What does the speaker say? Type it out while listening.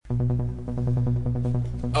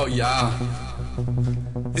Oh yeah,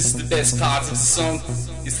 this is the best part of the song.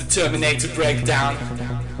 It's the Terminator breakdown.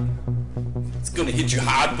 It's gonna hit you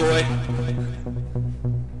hard, boy.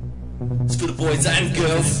 It's for the boys and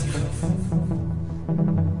girls,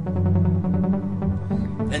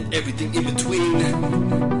 and everything in between.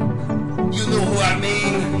 You know who I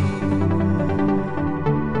mean.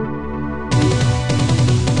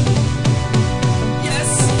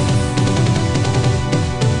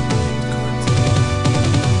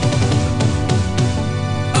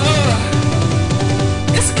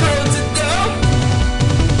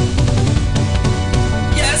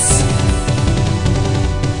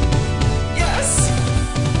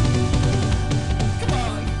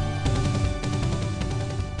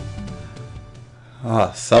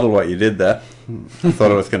 Oh, subtle what you did there. I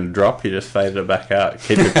thought it was going to drop. You just faded it back out.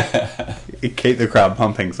 Keep the crowd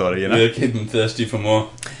pumping, sort of, you know? Yeah, keep them thirsty for more.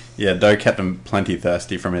 Yeah, Doe kept him plenty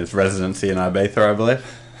thirsty from his residency in Ibiza, I believe.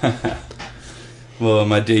 Well,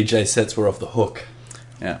 my DJ sets were off the hook.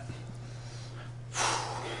 Yeah.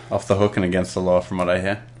 Off the hook and against the law, from what I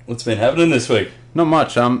hear. What's been happening this week? Not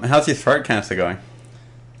much. How's your throat cancer going?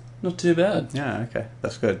 Not too bad. Yeah, okay.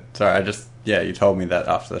 That's good. Sorry, you told me that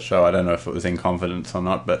after the show. I don't know if it was in confidence or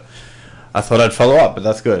not, but I thought I'd follow up, but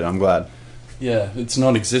that's good. I'm glad. Yeah, it's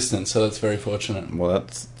non-existent, so that's very fortunate. Well,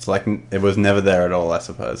 it's like it was never there at all, I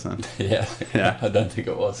suppose. Then. Yeah. I don't think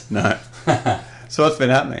it was. No. So what's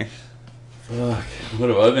been happening? Fuck, what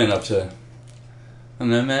have I been up to? I don't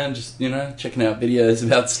know, man, just, checking out videos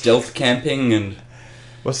about stealth camping and...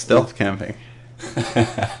 What's stealth camping?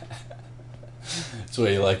 It's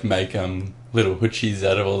where you, make little hoochies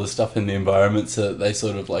out of all the stuff in the environment so that they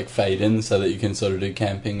sort of, fade in so that you can sort of do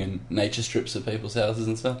camping and nature strips at people's houses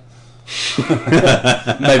and stuff.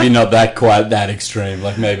 Maybe not quite that extreme.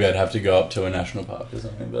 Maybe I'd have to go up to a national park or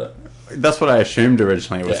something, but... That's what I assumed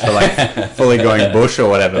originally, was for, fully going bush or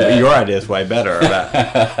whatever, but your idea is way better.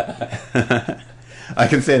 I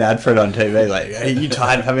can see an ad for it on TV, are you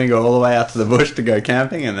tired of having to go all the way out to the bush to go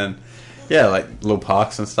camping? And then, little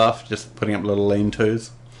parks and stuff, just putting up little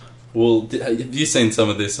lean-tos. Well, have you seen some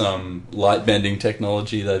of this light bending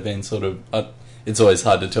technology? They've been sort of... it's always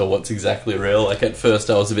hard to tell what's exactly real. At first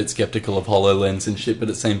I was a bit skeptical of HoloLens and shit, but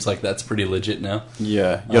it seems like that's pretty legit now.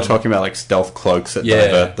 Yeah, you're talking about stealth cloaks that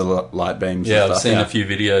divert the light beams and stuff. I've seen a few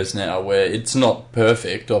videos now where it's not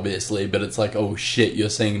perfect, obviously, but it's oh shit, you're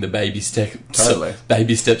seeing the baby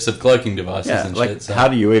steps of cloaking devices and shit. So. How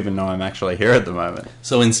do you even know I'm actually here at the moment?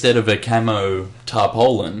 So instead of a camo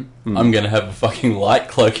tarpaulin, I'm going to have a fucking light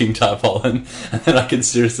cloaking tarpaulin, and then I can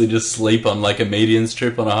seriously just sleep on a median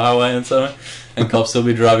strip on a highway and so on. And cops will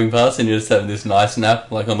be driving past and you're just having this nice nap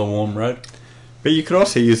on the warm road. But you could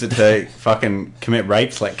also use it to fucking commit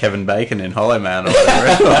rapes like Kevin Bacon in Hollow Man or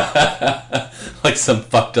whatever. Some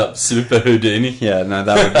fucked up super Houdini. Yeah, no,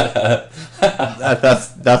 that would...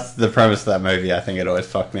 that's the premise of that movie. I think it always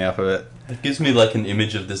fucked me up a bit. It gives me an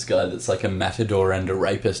image of this guy that's a matador and a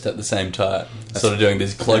rapist at the same time. Sort of doing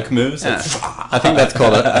these cloak moves. Yeah. I think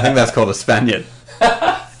that's called a Spaniard.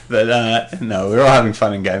 But no, we're all having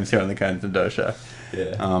fun and games here on the Conez and Doe show.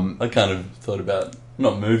 Yeah. I kind of thought about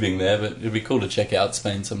not moving there, but it'd be cool to check out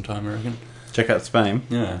Spain sometime, I reckon. Check out Spain?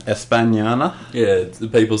 Yeah. Españana? Yeah, the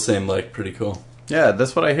people seem pretty cool. Yeah,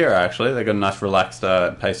 that's what I hear, actually. They've got a nice relaxed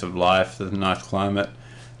pace of life. There's a nice climate.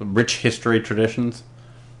 Rich history, traditions.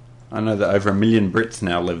 I know that over 1 million Brits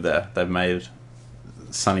now live there. They've made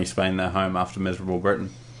sunny Spain their home after miserable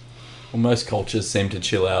Britain. Well, most cultures seem to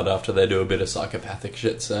chill out after they do a bit of psychopathic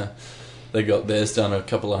shit, so they got theirs done a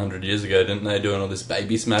couple of 100 years ago, didn't they? Doing all this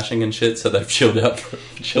baby smashing and shit, so they've chilled out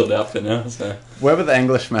for now. So where were the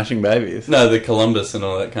English smashing babies? No, the Columbus and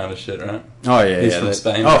all that kind of shit, right? Oh yeah, He's from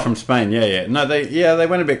Spain. Oh, right? From Spain, yeah. No, they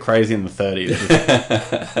went a bit crazy in the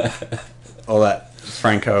 30s. All that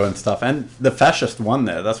Franco and stuff, and the fascist won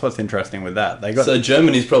there. That's what's interesting with that. So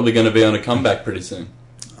Germany's probably going to be on a comeback pretty soon.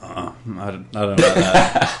 I don't know about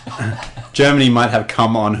that. Germany might have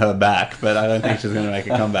come on her back, but I don't think she's going to make a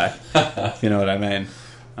comeback. If you know what I mean.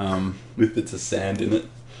 With bits of sand in it.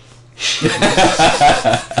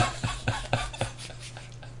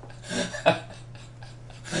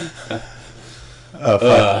 Oh,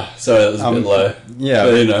 fuck. Sorry, that was a bit low. Yeah.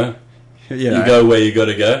 But, you go where you got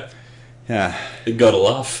to go. Yeah. You got to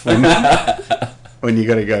laugh. When you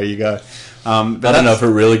got to go, you go. But I don't know if we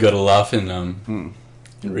really got to laugh in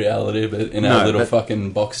reality, but in our little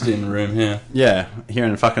fucking boxed-in room here. Yeah, here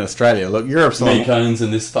in fucking Australia. Look, Europe's me cones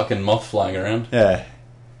and this fucking moth flying around. Yeah.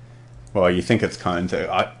 Well, you think it's cones.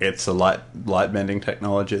 It's a light-bending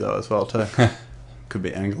technology, though, as well, too. Could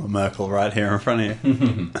be Angela Merkel right here in front of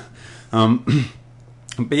you.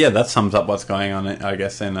 But yeah, that sums up what's going on, I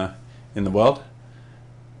guess, in the world.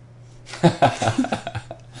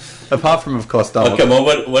 Apart from, of course, Donald. Oh, come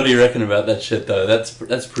on, what do you reckon about that shit, though?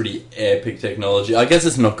 That's pretty epic technology. I guess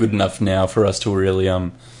it's not good enough now for us to really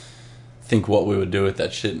think what we would do with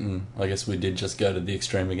that shit, and I guess we did just go to the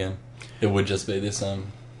extreme again. It would just be this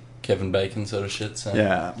Kevin Bacon sort of shit. So.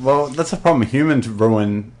 Yeah, well, that's the problem. Humans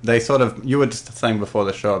ruin... You were just saying before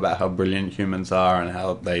the show about how brilliant humans are and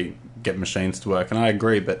how they get machines to work, and I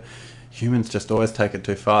agree, but humans just always take it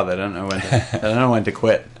too far. They don't know when to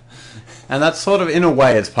quit. And that's sort of, in a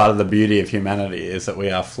way, it's part of the beauty of humanity, is that we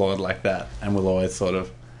are flawed like that, and we'll always sort of...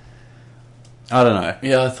 I don't know.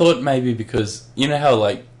 Yeah, I thought maybe because... You know how,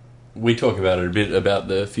 like, we talk about it a bit, about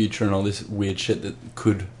the future and all this weird shit that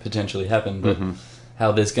could potentially happen, but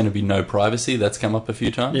how there's going to be no privacy, that's come up a few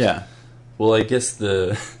times. Yeah. Well, I guess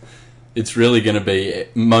it's really going to be...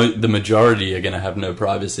 the majority are going to have no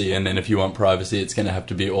privacy, and then if you want privacy, it's going to have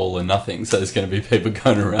to be all or nothing. So there's going to be people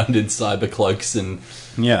going around in cyber cloaks and...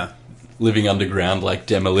 Yeah. Living underground like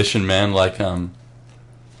Demolition Man, like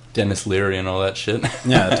Dennis Leary and all that shit.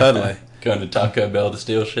 Yeah, totally. Going to Taco Bell to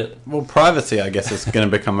steal shit. Well, privacy, I guess, is going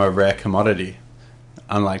to become a rare commodity.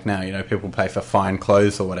 Unlike now, people pay for fine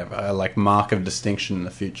clothes or whatever. Like, mark of distinction in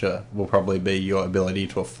the future will probably be your ability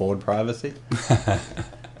to afford privacy.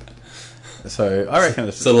 So, I reckon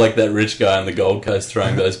it's... Sort of like that rich guy on the Gold Coast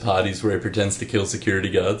throwing those parties where he pretends to kill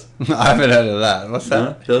security guards. I haven't heard of that. What's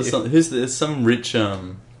that? There's some rich...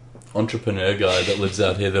 entrepreneur guy that lives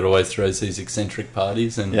out here that always throws these eccentric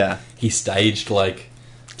parties, and he staged like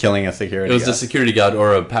killing a security guard. It was a security guard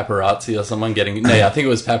or a paparazzi or someone getting... No, I think it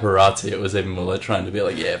was paparazzi. It was even more like trying to be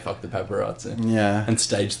like, yeah, fuck the paparazzi. Yeah. And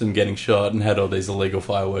staged them getting shot and had all these illegal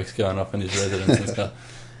fireworks going off in his residence and stuff.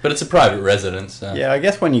 But it's a private residence. So. Yeah, I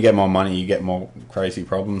guess when you get more money, you get more crazy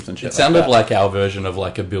problems and shit. It sounded like our version of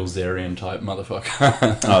like a Bilzerian type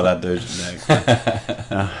motherfucker. Oh, that dude.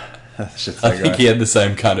 I think he had the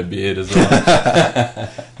same kind of beard as well.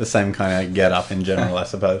 The same kind of get up in general, I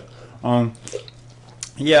suppose.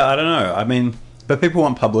 Yeah, I don't know. I mean, but people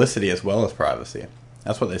want publicity as well as privacy.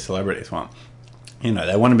 That's what these celebrities want.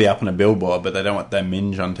 They want to be up on a billboard, but they don't want their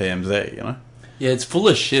minge on TMZ, Yeah, it's full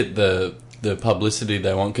of shit, the publicity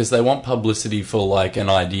they want, because they want publicity for like an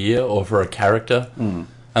idea or for a character.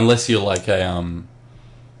 Unless you're like a...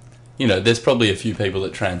 there's probably a few people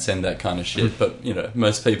that transcend that kind of shit, but,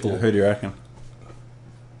 most people... Who do you reckon?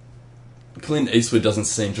 Clint Eastwood doesn't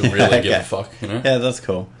seem to really give a fuck, Yeah, that's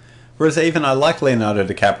cool. Whereas even, I like Leonardo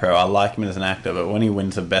DiCaprio, I like him as an actor, but when he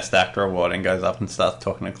wins a Best Actor award and goes up and starts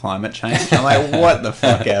talking to climate change, I'm like, what the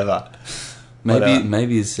fuck ever?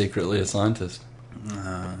 Maybe he's secretly a scientist.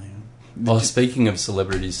 Speaking of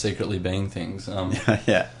celebrities secretly being things...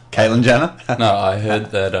 yeah. Caitlyn Jenner? No, I heard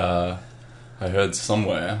that... I heard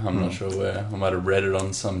somewhere, I'm not sure where, I might have read it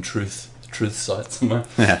on some truth site somewhere.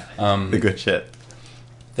 Yeah, the good shit.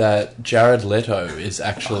 That Jared Leto is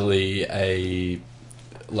actually a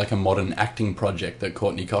modern acting project that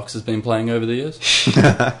Courtney Cox has been playing over the years.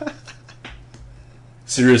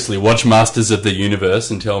 Seriously, watch Masters of the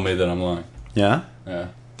Universe and tell me that I'm lying. Yeah? Yeah.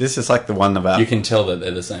 This is like the one about... You can tell that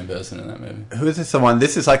they're the same person in that movie. Who is this the one?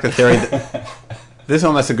 This is like the theory that... This is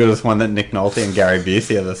almost as good as one that Nick Nolte and Gary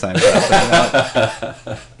Busey are the same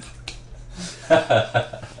person.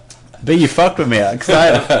 But you fucked with me, because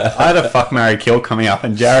I had a fuck, marry, kill coming up,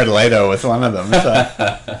 and Jared Leto was one of them. So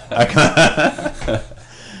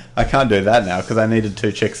I can't do that now, because I needed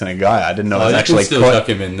 2 chicks and a guy. I didn't know it was actually... still chuck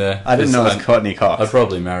him in there. I didn't know it was Courtney Cox. I'd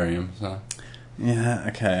probably marry him. So. Yeah,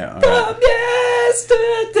 okay. All right. From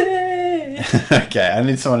yesterday! Okay, I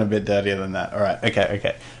need someone a bit dirtier than that. Alright,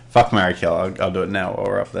 okay. Fuck, marry, kill. I'll do it now while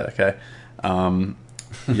we're up there, okay?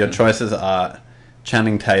 Your choices are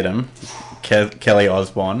Channing Tatum, Kelly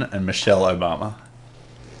Osbourne, and Michelle Obama.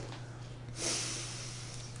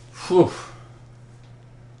 Whew.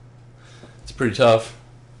 It's pretty tough.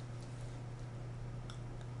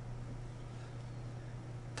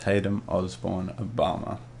 Tatum, Osbourne,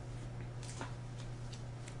 Obama.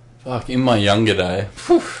 Fuck, in my younger day...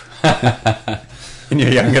 In your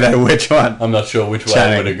younger day, which one? I'm not sure which way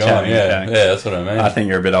I would have gone. Yeah, that's what I mean. I think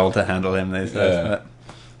you're a bit old to handle him these days. Yeah.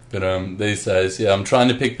 But these days, I'm trying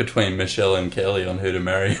to pick between Michelle and Kelly on who to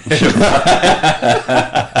marry.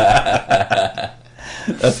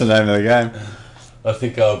 That's the name of the game. I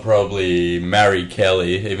think I'll probably marry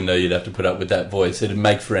Kelly, even though you'd have to put up with that voice. It'd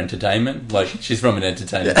make for entertainment. Like, she's from an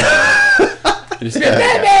entertainment family. Just go,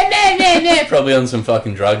 probably on some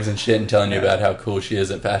fucking drugs and shit and telling you about how cool she is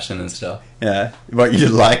at fashion and stuff. Yeah. But you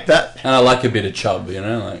like that? And I like a bit of chub,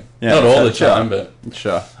 not all the time, but...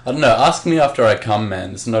 Sure. I don't know. Ask me after I come,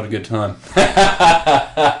 man. It's not a good time.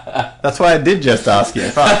 That's why I did just ask you.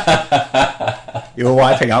 Fuck. You were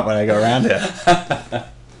wiping up when I got around here.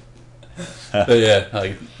 But yeah,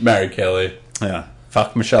 like, marry Kelly. Yeah.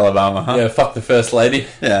 Fuck Michelle Obama, huh? Yeah, fuck the First Lady.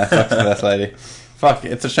 Yeah, fuck the First Lady. Fuck,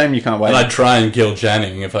 it's a shame you can't wait. And I'd try and kill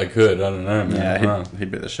Channing if I could. I don't know, man. Yeah,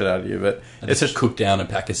 he'd beat the shit out of you, but... It's just cook down a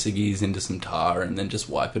pack of ciggies into some tar and then just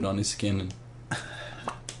wipe it on his skin.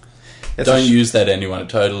 And don't use that, anyone. It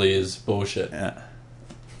totally is bullshit. Yeah.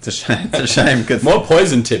 It's a shame. It's a shame because... More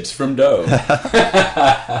poison tips from Doe.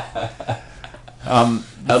 How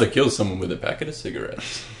to kill someone with a packet of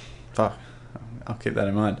cigarettes. Fuck. I'll keep that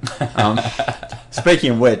in mind.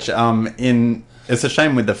 Speaking of which, it's a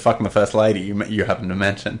shame with the fucking the First Lady you happen to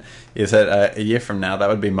mention, is that a year from now that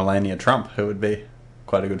would be Melania Trump, who would be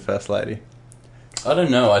quite a good First Lady. I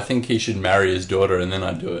don't know. I think he should marry his daughter and then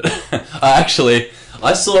I'd do it.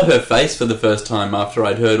 I saw her face for the first time after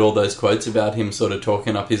I'd heard all those quotes about him sort of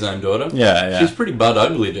talking up his own daughter. Yeah. She's pretty butt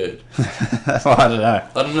ugly, dude. Well, I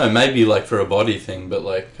don't know. Maybe like for a body thing, but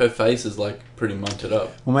like her face is like pretty munted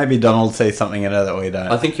up. Well, maybe Donald sees something in her that we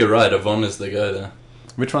don't. I think you're right. Ivana's the go there.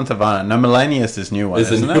 Which one's Ivana? No, Melania's this new one. Is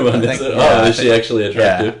the new one? Is she actually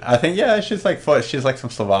attractive? Yeah, I think she's like from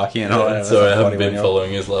Slovakia or whatever. So I haven't been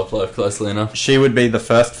following his love life closely enough. She would be the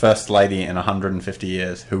first lady in 150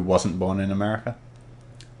 years who wasn't born in America.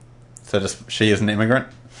 So she is an immigrant.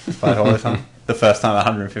 By all the time, the first time in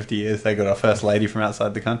 150 years they got a first lady from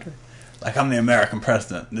outside the country. Like, I'm the American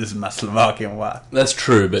president. This is my Slovakian wife. That's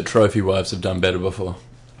true, but trophy wives have done better before.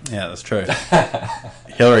 Yeah, that's true.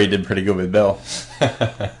 Hillary did pretty good with Bill.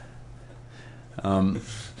 But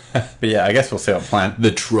yeah, I guess we'll see what plan.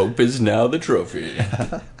 The trope is now the trophy.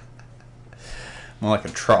 More like a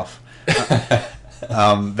trough.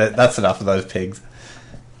 But that's enough of those pigs.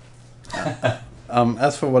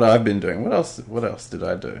 As for what I've been doing, what else did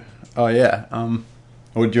I do? Oh yeah.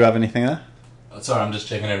 Would you have anything there? Sorry, I'm just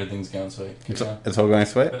checking everything's going sweet. It's all going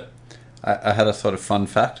sweet? I had a sort of fun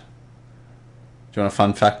fact. Do you want a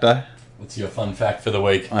fun fact, though? What's your fun fact for the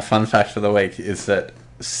week? My fun fact for the week is that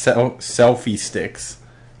selfie sticks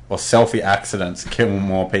or selfie accidents kill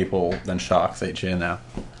more people than sharks each year now.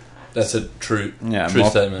 That's a true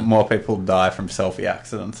statement. More people die from selfie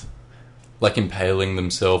accidents. Like impaling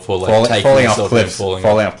themselves or like falling off cliffs. Falling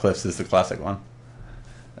off cliffs is the classic one,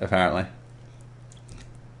 apparently.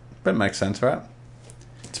 But it makes sense, right?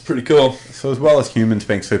 It's pretty cool. So as well as humans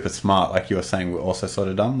being super smart, like you were saying, we're also sort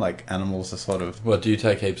of dumb. Like animals are sort of... What, do you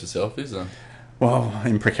take heaps of selfies then? Well,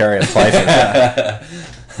 in precarious places.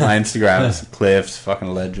 My Instagram is cliffs,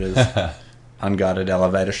 fucking ledges, unguarded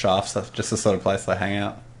elevator shafts. That's just the sort of place I hang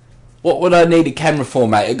out. What would I need a camera for,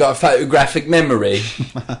 mate? I got a photographic memory.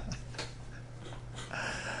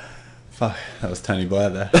 Fuck, that was Tony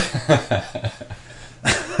Blair there.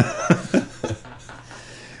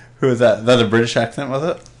 Who was that? That a British accent, was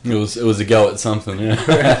it? It was a go at something,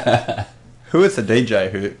 yeah. Who is the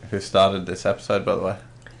DJ who started this episode, by the way?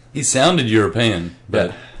 He sounded European,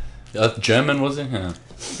 but German, was he? Yeah.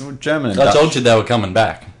 German and I Dutch. told you they were coming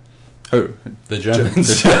back. Who? The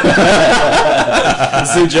Germans.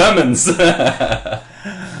 The Germans.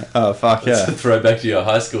 Oh, fuck yeah. Let's throw back to your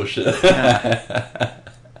high school shit.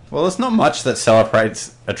 Well, there's not much that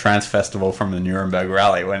celebrates a trans festival from the Nuremberg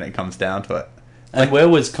Rally when it comes down to it. And where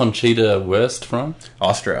was Conchita Wurst from?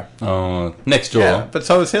 Austria. Oh, next door. Yeah, but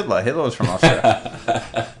so was Hitler. Hitler was from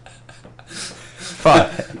Austria.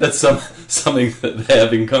 Fuck. That's something that they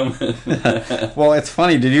have in common. Well, it's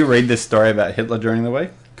funny. Did you read this story about Hitler during the week?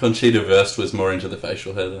 Conchita Wurst was more into the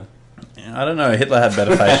facial hair, though. I don't know. Hitler had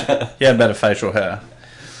better facial. He had better facial hair.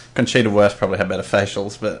 Conchita Wurst probably had better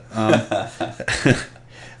facials, but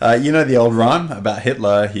you know the old rhyme about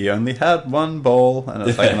Hitler. He only had one ball, and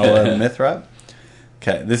it's like an old myth, right?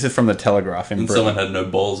 Okay, this is from the Telegraph in Britain. Someone had no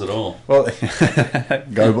balls at all. Well,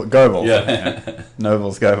 Goebbels. Yeah.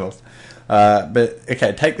 Nobles, Goebbels. But,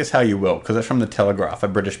 okay, take this how you will, because it's from the Telegraph, a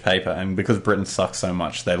British paper, and because Britain sucks so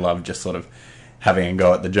much, they love just sort of having a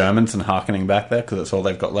go at the Germans and hearkening back there, because it's all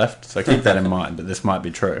they've got left. So keep that in mind, that this might be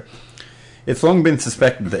true. It's long been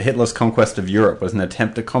suspected that Hitler's conquest of Europe was an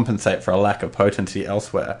attempt to compensate for a lack of potency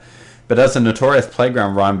elsewhere. But as the notorious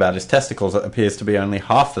playground rhyme about his testicles, it appears to be only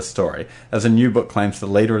half the story, as a new book claims the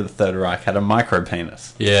leader of the Third Reich had a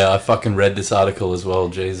micropenis. Yeah, I fucking read this article as well,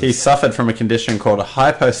 Jesus. He suffered from a condition called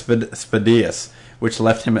hypospadias, which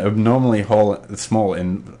left him abnormally small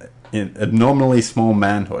in abnormally small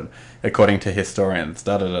manhood, according to historians.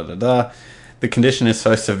 The condition is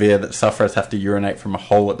so severe that sufferers have to urinate from a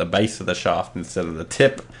hole at the base of the shaft instead of the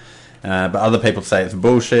tip. But other people say it's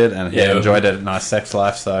bullshit, and he enjoyed a nice sex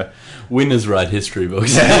life, so... Winners write history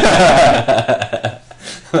books.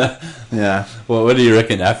 Yeah. Well, what do you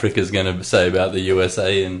reckon Africa's going to say about the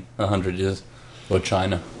USA in 100 years? Or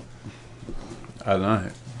China? I don't know.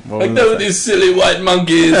 What Like, was they it? were these silly white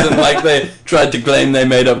monkeys, and like they tried to claim they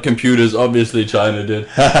made up computers. Obviously, China did.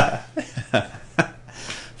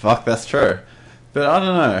 Fuck, that's true. But I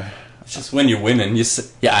don't know. It's just when you're winning, you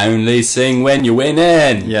only sing when you're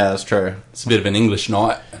winning. Yeah, that's true. It's a bit of an English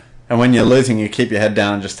night. And when you're losing, you keep your head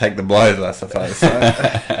down and just take the blows, I suppose. So,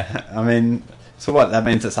 I mean, so what? That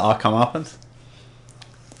means it's our comeuppance?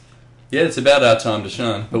 Yeah, it's about our time to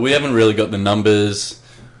shine. But we haven't really got the numbers.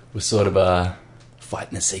 We're sort of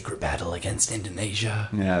fighting a secret battle against Indonesia.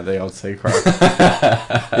 Yeah, the old secret.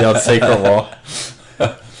 The old secret war.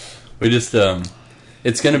 We just,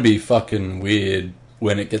 it's going to be fucking weird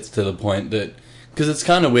when it gets to the point that, because it's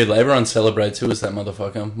kind of weird, like everyone celebrates, who was that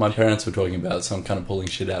motherfucker? My parents were talking about it, so I'm kind of pulling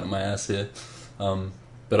shit out of my ass here.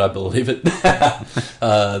 But I believe it.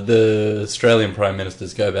 The Australian Prime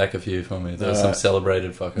Ministers, go back a few for me. There was some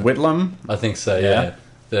celebrated fucker. Whitlam? I think so, yeah.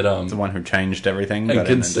 That, The one who changed everything. and got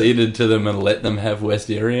in and conceded to them and let them have West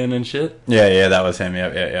Irian and shit. Yeah, that was him.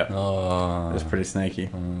 Yeah. Oh, It was pretty sneaky.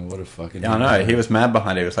 what a fucking... Yeah, I know. He was mad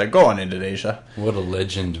behind it. He was like, go on, Indonesia. What a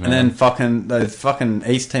legend, man. And then those fucking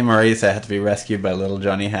East Timorese, they had to be rescued by little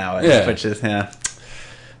Johnny Howard. Yeah. Which is,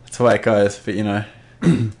 that's the way it goes. But,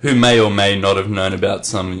 who may or may not have known about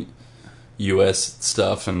some US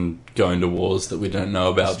stuff and going to wars that we don't know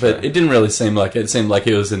about. That's But true. it didn't really seem like it. It seemed like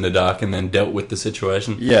he was in the dark and then dealt with the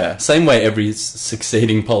situation. Yeah. Same way every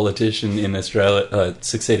succeeding politician in Australia,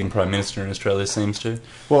 succeeding Prime Minister in Australia seems to.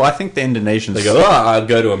 Well, I think the Indonesians... They go, I'd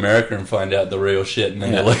go to America and find out the real shit. And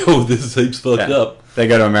then they're like, oh, this is heaps fucked up. They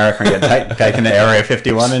go to America and get taken to Area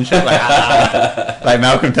 51 and shit. Like, like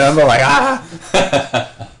Malcolm Turnbull, like,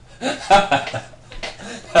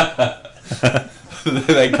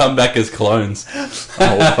 They come back as clones.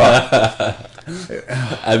 Oh, fuck.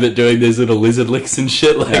 Abbott doing these little lizard licks and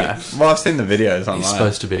shit. Like, Yeah. Well, I've seen the videos online. he's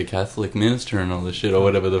supposed to be a Catholic minister and all this shit, or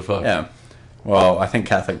whatever the fuck. Yeah. Well, I think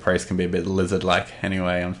Catholic priests can be a bit lizard-like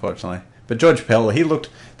anyway, unfortunately. But George Pell, he looked...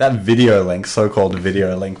 That video link, so-called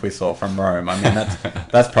video link we saw from Rome, I mean,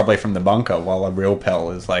 that's probably from the bunker, while a real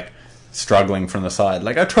Pell is, like, struggling from the side.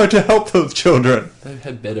 Like, I tried to help those children. They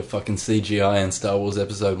had better fucking CGI in Star Wars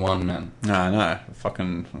Episode 1, man. No, I know.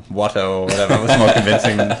 Fucking Watto or whatever was more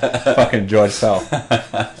convincing than fucking George Pell.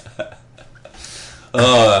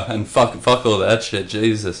 Oh, and fuck all that shit,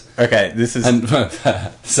 Jesus. Okay, this is... And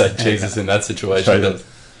say Jesus in that situation, but Jesus.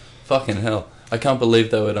 fucking hell. I can't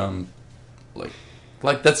believe they would,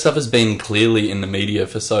 like that stuff has been clearly in the media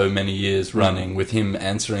for so many years running, with him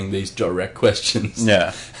answering these direct questions.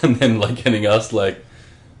 Yeah. And then, like, getting asked, like,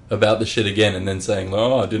 about the shit again, and then saying,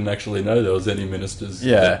 oh, I didn't actually know there was any ministers.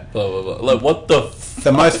 Yeah. Blah, blah, blah. Like, what the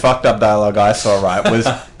The most fucked up dialogue I saw, right, was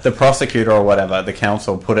the prosecutor or whatever, the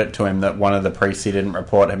council, put it to him that one of the priests he didn't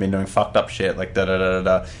report had been doing fucked up shit, like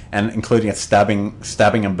da-da-da-da-da, and including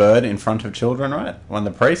stabbing a bird in front of children, right? One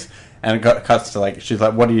of the priests. And it cuts to, like, she's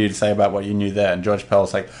like, what do you say about what you knew there? And George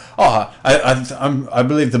Pell's like, oh, I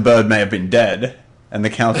believe the bird may have been dead. And the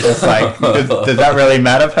council's like, does that really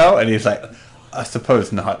matter, Pell? And he's like, I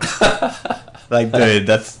suppose not. Like, dude,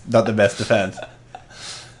 that's not the best defense.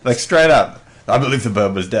 Like, straight up, I believe the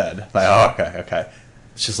bird was dead. Like, oh, okay.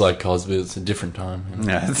 It's just like Cosby, it's a different time.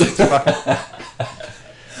 Yeah, it's fucking...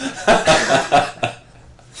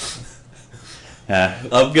 Yeah.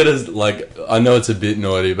 I'm gonna, like, I know it's a bit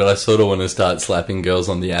naughty, but I sort of want to start slapping girls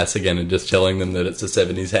on the ass again and just telling them that it's a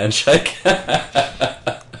 70s handshake.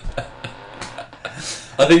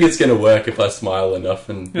 I think it's gonna work if I smile enough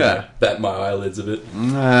and bat my eyelids a bit.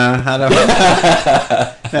 I don't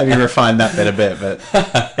know. Maybe refine that bit a bit, but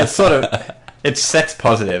it's sort of... It's sex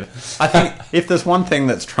positive. I think if there's one thing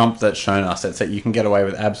that's Trump that's shown us, it's that you can get away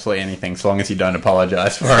with absolutely anything so long as you don't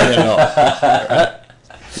apologise for it at all. Right?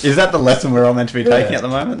 Is that the lesson we're all meant to be taking at the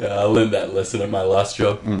moment? Yeah, I learned that lesson at my last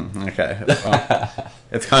job. Okay. Well,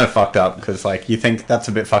 it's kind of fucked up because, like, you think that's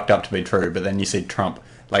a bit fucked up to be true, but then you see Trump,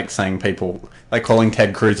 like, saying people, like, calling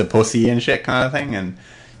Ted Cruz a pussy and shit kind of thing, and,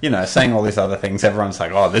 you know, saying all these other things. Everyone's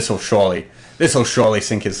like, oh, this will surely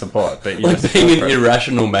sink his support. But you Like, just being an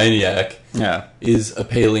irrational maniac yeah. is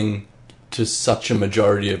appealing to such a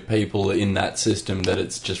majority of people in that system that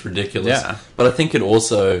it's just ridiculous. Yeah. But I think it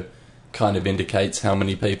also kind of indicates how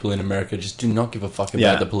many people in America just do not give a fuck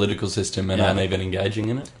about the political system and aren't even engaging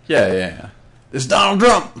in it. Yeah. It's Donald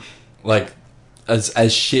Trump! Like,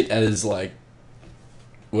 as shit as, like,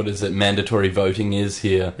 what is it, mandatory voting is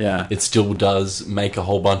here, Yeah. it still does make a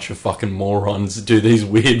whole bunch of fucking morons do these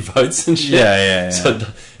weird votes and shit. Yeah. So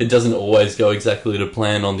it doesn't always go exactly to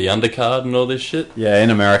plan on the undercard and all this shit. Yeah, in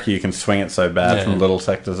America you can swing it so bad Yeah. from little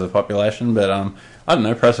sectors of the population, but I don't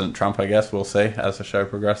know, President Trump, I guess, we'll see as the show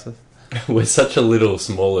progresses. We're such a little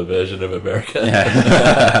smaller version of America.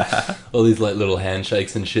 Yeah. All these like little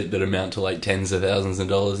handshakes and shit that amount to like tens of thousands of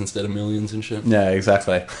dollars instead of millions and shit. Yeah,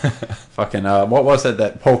 exactly. Fucking, what was it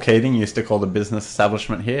that Paul Keating used to call the business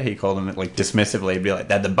establishment here? He called them, like, dismissively. He'd be like,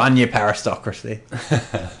 they're the bunyip aristocracy.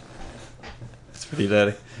 It's pretty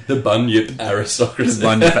dirty. The bunyip aristocracy. The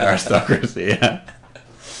bunyip aristocracy, yeah.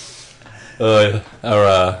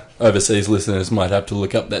 Our overseas listeners might have to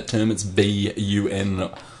look up that term. It's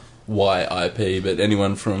BUNYIP, but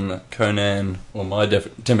anyone from Conan or my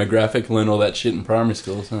demographic learn all that shit in primary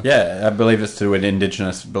school. So. Yeah, I believe it's to do with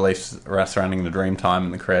indigenous beliefs surrounding the dream time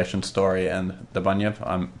and the creation story and the bunyip.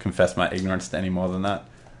 I confess my ignorance to any more than that.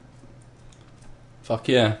 Fuck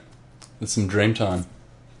yeah. It's some dream time.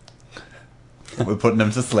 We're putting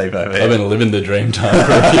them to sleep over here. I've been living the dream time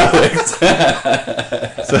for a few weeks.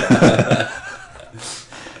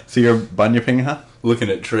 So you're bunyiping her? Looking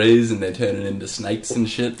at trees and they're turning into snakes and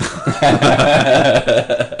shit.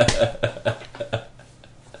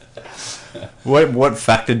 What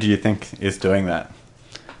factor do you think is doing that?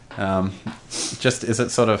 Is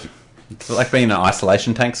it sort of like being an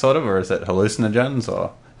isolation tank, sort of, or is it hallucinogens,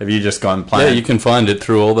 or have you just gone plain? Yeah, you can find it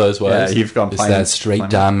through all those ways. Yeah, you've gone It's plain. that straight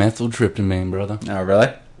dimethyltryptamine, brother. Oh,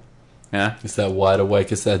 really? Yeah. It's that wide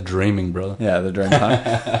awake. It's that dreaming, brother. Yeah, the dream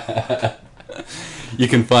time. You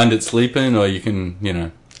can find it sleeping, or you can,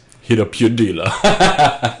 hit up your dealer.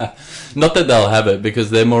 Not that they'll have it, because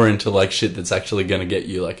they're more into like shit that's actually going to get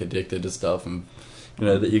you like addicted to stuff, and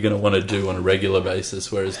that you're going to want to do on a regular basis.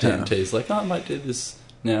 Whereas DMT is like, I might do this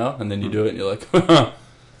now, and then you do it, and you're like,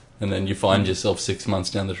 and then you find yourself 6 months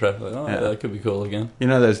down the track, like, that could be cool again. You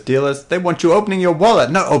know those dealers? They want you opening your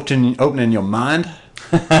wallet, not opening your mind.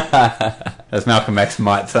 As Malcolm X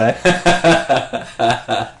might say.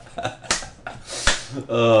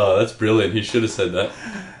 Oh, that's brilliant. He should have said that.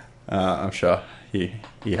 I'm sure he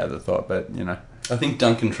had the thought, but I think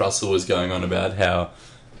Duncan Trussell was going on about how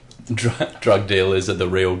drug dealers are the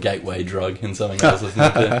real gateway drug in something else,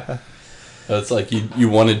 isn't it? It's like you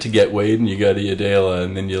wanted to get weed and you go to your dealer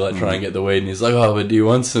and then you like try and get the weed and he's like, oh, but do you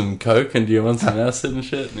want some coke and do you want some acid and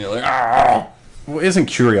shit? And you're like, ah. Well, isn't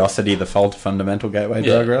curiosity the fundamental gateway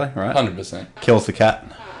drug, really? Right? 100%. Kills the cat.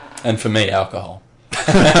 And for me, alcohol.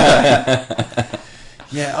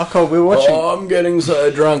 Yeah, alcohol. We were watching. Oh, I'm getting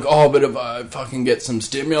so drunk. Oh, but if I fucking get some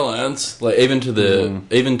stimulants, like even to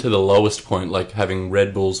the lowest point, like having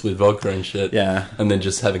Red Bulls with vodka and shit. Yeah. And then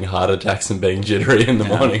just having heart attacks and being jittery in the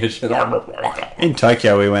morning and shit. In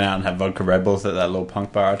Tokyo, we went out and had vodka Red Bulls at that little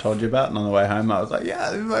punk bar I told you about, and on the way home, I was like,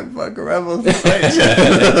 "Yeah, these are vodka Red Bulls."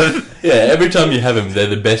 Yeah, every time you have them, they're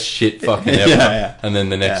the best shit fucking ever. Yeah. And then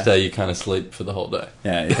the next day, you kind of sleep for the whole day.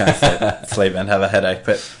 Yeah, you can't sleep and have a headache.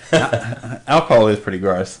 But alcohol is pretty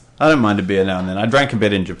gross. I don't mind a beer now and then. I drank a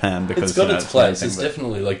bit in Japan because It's got its place. It's but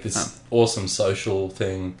definitely like this awesome social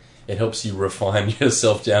thing. It helps you refine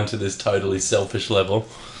yourself down to this totally selfish level.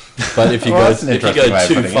 But if you Well, go that's an interesting way of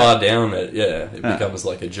too putting far down it, it becomes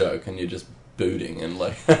like a joke, and you're just booting and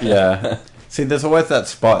like yeah. See, there's always that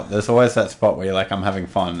spot. There's always that spot where you're like, I'm having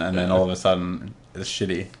fun, and then all of a sudden it's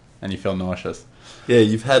shitty, and you feel nauseous. Yeah,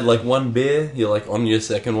 you've had like one beer, you're like on your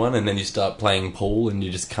second one, and then you start playing pool, and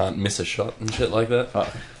you just can't miss a shot and shit like that.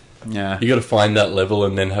 Fuck. Yeah. You got to find that level,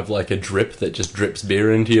 and then have like a drip that just drips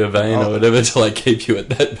beer into your vein or whatever to like keep you at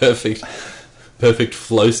that perfect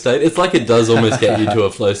flow state. It's like it does almost get you to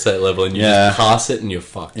a flow state level, and you just pass it, and you're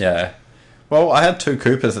fucked. Yeah. Well, I had 2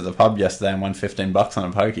 Coopers at the pub yesterday and won $15 on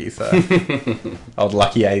a pokey, so I was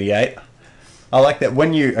lucky 88. I like that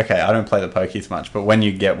when you... Okay, I don't play the pokies much, but when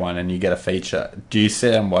you get one and you get a feature, do you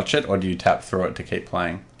sit and watch it, or do you tap through it to keep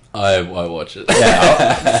playing? I watch it.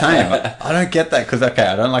 Yeah, same. I don't get that, because, okay,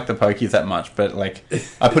 I don't like the pokies that much, but, like,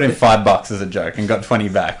 I put in $5 as a joke and got 20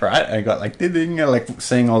 back, right? And got, like, ding, like,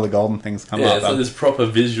 seeing all the golden things come up. Yeah, so there's proper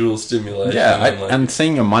visual stimulation. Yeah, and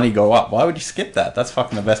seeing your money go up. Why would you skip that? That's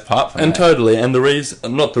fucking the best part for me. And totally, and the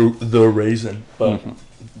reason... Not the reason, but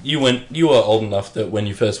you were old enough that when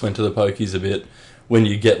you first went to the pokies a bit, when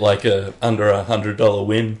you get, like, under $100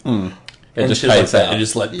 win... It and just shit like pays that. out. You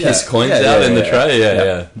just like piss coins out in the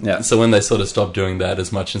tray. Yeah. So when they sort of stopped doing that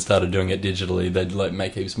as much and started doing it digitally, they'd like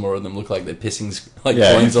make heaps more of them look like they're pissing like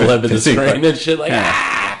coins all over the screen and shit. Like,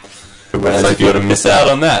 wears. So if you were to miss out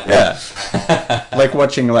on that. Yeah. Like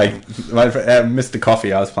watching, Mr.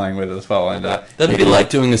 Coffee I was playing with as well. And, that'd be like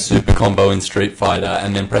doing a super combo in Street Fighter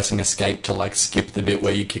and then pressing escape to, like, skip the bit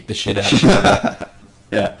where you kick the shit out of each other.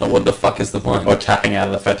 Yeah. Like, what the fuck is the point? Or tapping out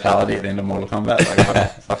of the fatality at the end of Mortal Kombat.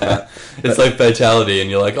 Like, fuck that. It's like fatality, and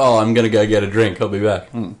you're like, oh, I'm going to go get a drink. I'll be back.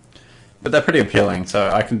 But they're pretty appealing, so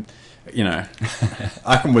I can,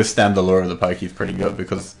 I can withstand the lure of the pokies pretty good,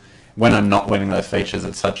 because when I'm not winning those features,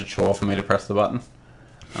 it's such a chore for me to press the button.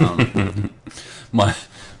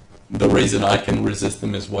 The reason I can resist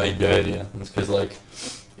them is way dirtier. It's because, like,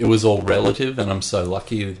 it was all relative, and I'm so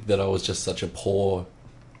lucky that I was just such a poor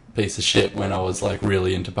piece of shit when I was, like,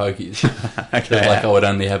 really into pokies. Okay. Like, I would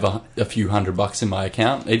only have a few $100 in my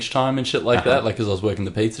account each time and shit like that, like, because I was working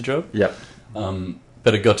the pizza job. Yep.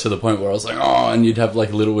 But it got to the point where I was like, oh, and you'd have,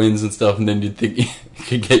 like, little wins and stuff, and then you'd think you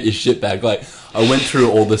could get your shit back. Like, I went through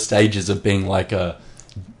all the stages of being, like, a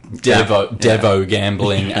Devo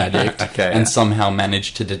gambling addict, and somehow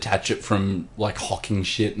managed to detach it from, like, hawking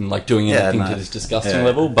shit and, like, doing anything to this disgusting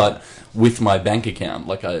level. But with my bank account,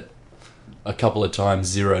 like, I a couple of times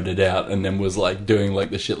zeroed it out, and then was, like, doing, like,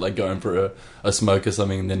 the shit, like, going for a smoke or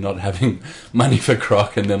something, and then not having money for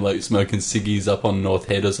crock, and then, like, smoking ciggies up on North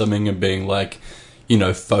Head or something, and being, like,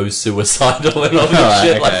 faux suicidal and all this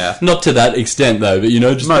shit. Like, not to that extent, though, but,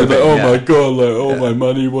 just like, oh my god, like, my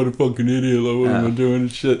money, what a fucking idiot, like, what am I doing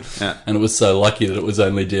and shit. Yeah. And it was so lucky that it was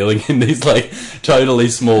only dealing in these, like, totally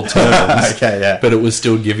small terms. But it was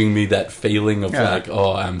still giving me that feeling of, like,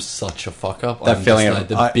 oh, I'm such a fuck up. That I'm feeling just,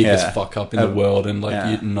 like, of, the biggest fuck up in the world, and, like,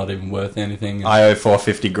 you're not even worth anything. I owe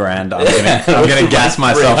 $450,000. I'm gonna gas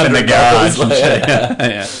myself in the garage.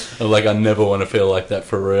 Like, like, I never want to feel like that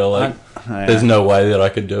for real. Like, there's no way that I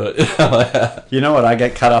could do it. You know what I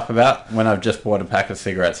get cut up about? When I've just bought a pack of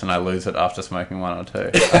cigarettes and I lose it after smoking one or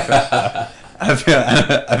two. I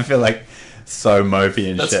feel like so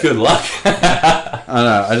mopey and That's shit. That's good luck. I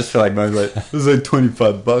know. I just feel like mopey. Like, this is like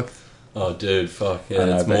 $25. Oh, dude, fuck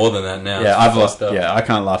yeah! It's more than that now. Yeah, I've lost. Yeah, I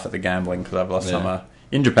can't laugh at the gambling because I've lost some.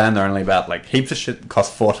 In Japan, they're only about, like, heaps of shit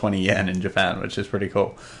cost 420 yen in Japan, which is pretty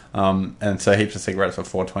cool. And so heaps of cigarettes for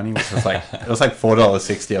 420, which was like, it was like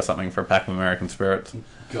 $4.60 or something for a pack of American spirits.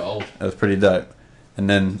 Gold. It was pretty dope. And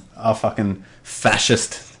then our fucking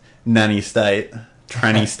fascist nanny state,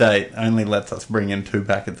 tranny state, only lets us bring in 2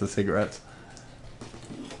 packets of cigarettes.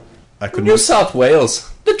 New South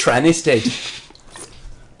Wales, the tranny state.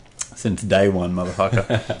 Since day one,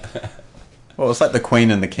 motherfucker. Well, it's like the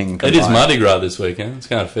Queen and the King combined. It is Mardi Gras this weekend. It's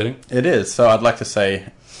kind of fitting. It is. So I'd like to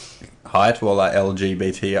say hi to all our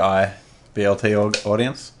LGBTI BLT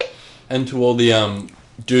audience. And to all the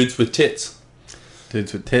dudes with tits.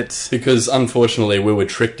 Dudes with tits. Because, unfortunately, we were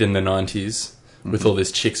tricked in the 90s with all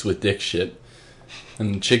this chicks with dick shit.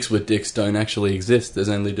 And chicks with dicks don't actually exist. There's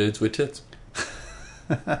only dudes with tits.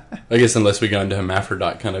 I guess unless we go into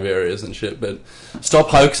hermaphrodite kind of areas and shit. But stop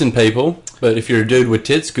hoaxing people. But if you're a dude with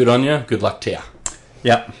tits, good on you. Good luck to you.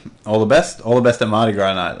 Yep. All the best. All the best at Mardi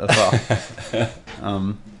Gras night as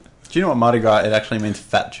well. Do you know what Mardi Gras, it actually means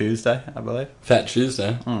Fat Tuesday, I believe? Fat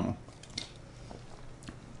Tuesday?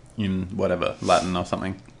 In whatever, Latin or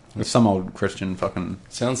something. It's some old Christian fucking...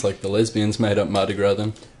 Sounds like the lesbians made up Mardi Gras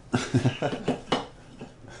then.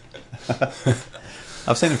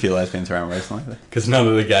 I've seen a few lesbians around recently. Because none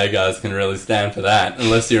of the gay guys can really stand for that,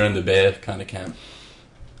 unless you're in the bear kind of camp.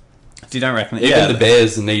 You don't reckon? Even the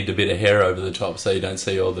bears need a bit of hair over the top so you don't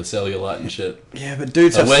see all the cellulite and shit. Yeah, but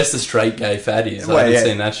dudes... Like, where's the straight gay fatties? I haven't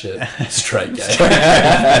seen that shit. Straight gay.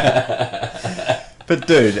 But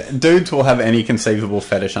dudes will have any conceivable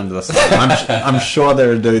fetish under the sun. I'm sure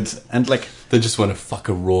there are dudes, and like... They just want to fuck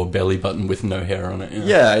a raw belly button with no hair on it.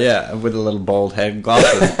 Yeah, with a little bald head,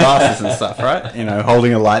 glasses and stuff, right?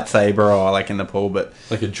 Holding a lightsaber or like in the pool, but...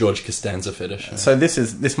 Like a George Costanza fetish. Yeah. So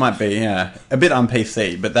this might be, a bit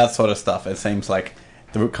un-PC, but that sort of stuff, it seems like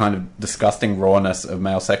the kind of disgusting rawness of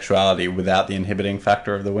male sexuality without the inhibiting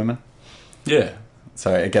factor of the women. Yeah.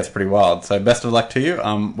 So it gets pretty wild. So best of luck to you.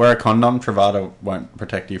 Wear a condom. Travada won't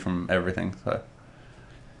protect you from everything. So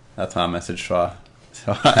that's my message to our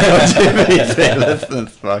LGBT listeners.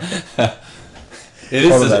 Fuck.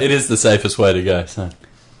 It is the safest way to go. So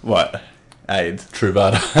what? AIDS.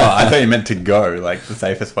 Truvada. Oh, I thought you meant to go. Like the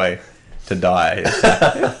safest way to die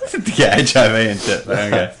is to get HIV and shit.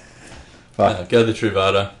 Okay. Fuck. Go the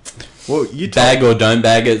Truvada. Well, you bag or don't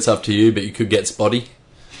bag it. It's up to you. But you could get spotty.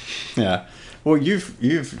 Yeah. Well,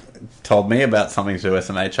 you've told me about something to do with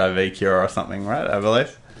some HIV cure or something, right? I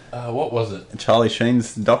believe. What was it? Charlie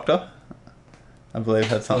Sheen's doctor, I believe,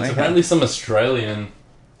 had something. It's apparently some Australian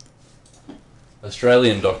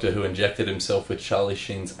Australian doctor who injected himself with Charlie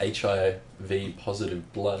Sheen's HIV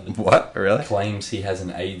positive blood. What? Really? Claims he has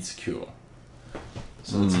an AIDS cure.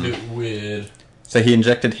 So it's a bit weird. So he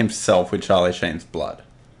injected himself with Charlie Sheen's blood.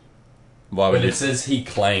 Why would But it says he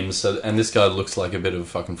claims, so, and this guy looks like a bit of a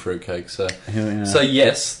fucking fruitcake, so... Yeah. So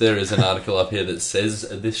yes, there is an article up here that says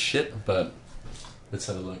this shit, but let's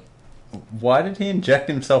have a look. Why did he inject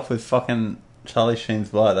himself with fucking Charlie Sheen's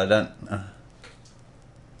blood? I don't...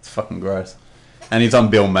 it's fucking gross. And he's on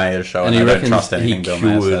Bill Mayer's show, and I don't trust anything Bill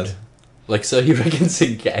Mayer says. Like, so he reckons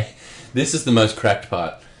he gay. This is the most cracked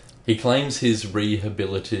part. He claims his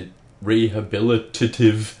rehabilitative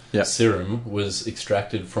serum was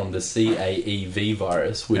extracted from the CAEV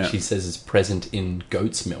virus, which he says is present in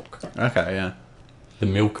goat's milk. Okay, yeah. The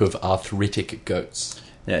milk of arthritic goats.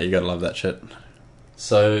 Yeah, you gotta love that shit.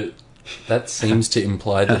 So that seems to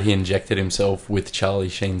imply that he injected himself with Charlie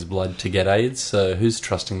Sheen's blood to get AIDS. So who's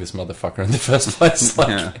trusting this motherfucker in the first place? Like,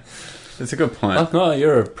 yeah. It's a good point. Oh, no,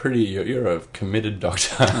 you're a committed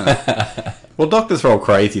doctor. Well, doctors are all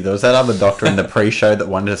crazy. There was that other doctor in the pre-show that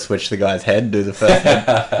wanted to switch the guy's head, do the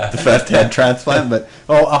first head transplant. But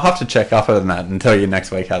I'll have to check up on that and tell you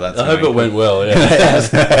next week how that's going. I hope it went well. Yeah.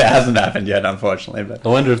 It hasn't happened yet, unfortunately. But I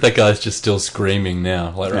wonder if that guy's just still screaming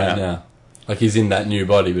now, like right now, like he's in that new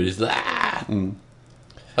body, but he's like.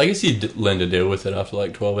 I guess you'd learn to deal with it after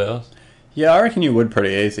like 12 hours. Yeah, I reckon you would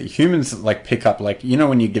pretty easy. Humans like pick up, like, you know,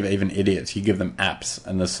 when you give even idiots, you give them apps,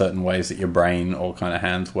 and there's certain ways that your brain or kind of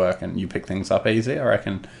hands work, and you pick things up easy. I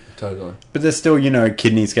reckon. Totally. But there's still, you know,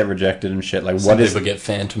 kidneys get rejected and shit. Like, Some people get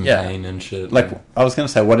phantom pain and shit. Like, I was going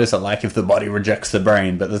to say, what is it like if the body rejects the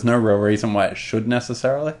brain? But there's no real reason why it should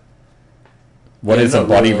necessarily. What is a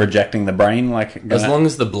body rejecting the brain? Like, as long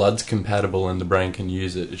as the blood's compatible and the brain can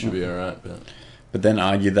use it, it should be alright. But then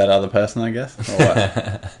argue that other person, I guess. Or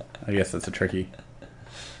what? I guess that's a tricky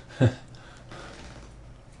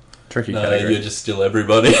category. You're just still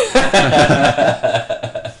everybody.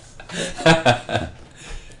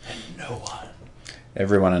 No one.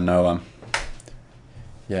 Everyone and no one.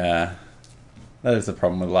 Yeah. That is the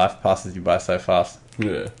problem with life. Passes you by so fast.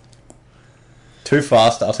 Yeah. Too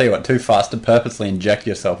fast. I'll tell you what, too fast to purposely inject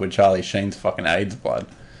yourself with Charlie Sheen's fucking AIDS blood.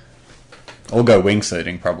 Or go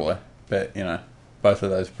wingsuiting, probably. But, you know, both of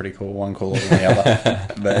those are pretty cool. One cooler than the other.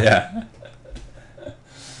 But, yeah.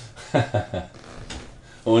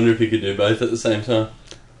 I wonder if you could do both at the same time.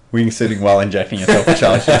 Wingsuiting while injecting yourself with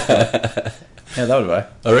Charlie Sheen's blood. Yeah, that would work.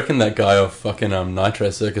 I reckon that guy off fucking Nitro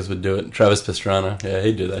Circus would do it. Travis Pastrana. Yeah,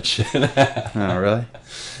 he'd do that shit. Oh, really?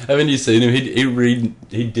 Haven't you seen him?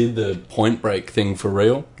 He did the Point Break thing for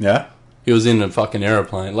real. Yeah? He was in a fucking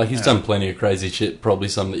aeroplane. Like, he's done plenty of crazy shit. Probably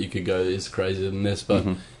some that you could go is crazier than this. But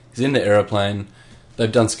he's in the aeroplane. They've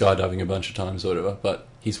done skydiving a bunch of times or whatever. But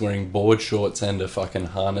he's wearing board shorts and a fucking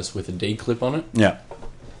harness with a D-clip on it. Yeah.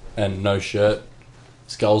 And no shirt.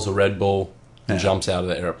 Skulls a Red Bull. And jumps out of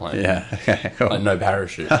the aeroplane. Yeah. Okay, cool. Like, no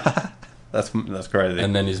parachute. That's crazy.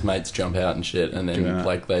 And then his mates jump out and shit, and then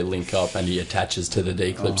like they link up, and he attaches to the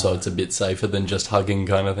D-clip, so it's a bit safer than just hugging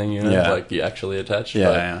kind of thing, you know? Yeah. Like you actually attach.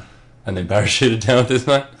 Yeah. And then parachuted down with this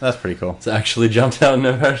mate. That's pretty cool. It's actually jumped out and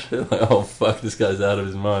no parachute. Like, oh fuck, this guy's out of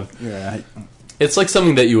his mind. Yeah. It's like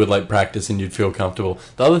something that you would like practice and you'd feel comfortable.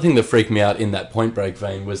 The other thing that freaked me out in that Point Break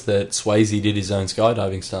vein was that Swayze did his own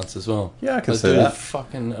skydiving stunts as well. Yeah, I can see that.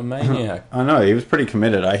 Fucking a maniac. I know, he was pretty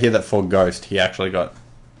committed. I hear that for Ghost, he actually got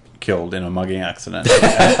killed in a mugging accident.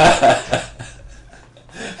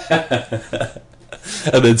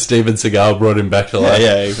 And then Steven Seagal brought him back to life.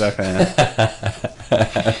 Yeah, exactly. Yeah.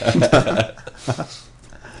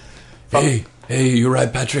 Hey, you're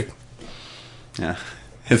right, Patrick. Yeah.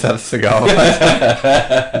 Is that a cigar voice?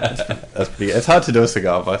 That's pretty good. It's hard to do a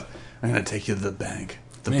cigar voice. I'm going to take you to the bank.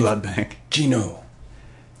 The blood bank. Gino.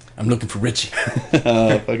 I'm looking for Ritchie.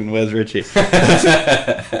 Oh, fucking where's Ritchie?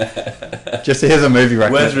 Just here's a movie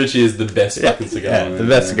recommendation. Where's Ritchie is the best fucking cigar. Yeah, the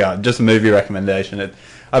best cigar. Just a movie recommendation.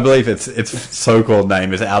 I believe its so-called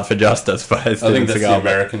name is Out for Justice, but it's I think that's the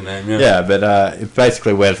American name, yeah. Yeah, but it's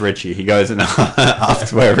basically Where's Ritchie? He goes and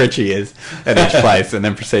asks where Ritchie is at each place and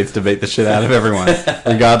then proceeds to beat the shit out of everyone,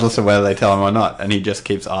 regardless of whether they tell him or not. And he just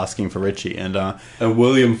keeps asking for Ritchie. And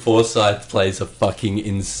William Forsythe plays a fucking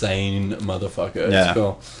insane motherfucker. Yeah. It's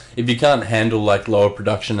cool. If you can't handle like lower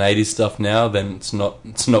production 80s stuff now, then it's not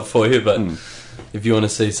for you, but... If you want to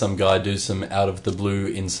see some guy do some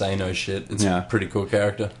out-of-the-blue insano shit, it's a pretty cool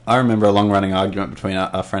character. I remember a long-running argument between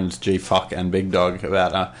our friends G-Fuck and Big Dog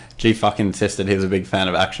about G-Fuck insisted he was a big fan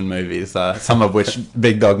of action movies, some of which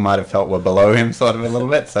Big Dog might have felt were below him sort of a little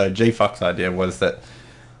bit. So G-Fuck's idea was that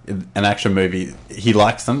an action movie, he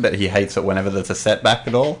likes them, but he hates it whenever there's a setback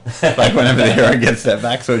at all. Like whenever the hero gets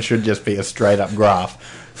setback, so it should just be a straight up graph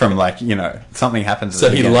from like, you know, something happens. So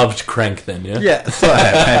he loved Crank then, yeah? Yeah, so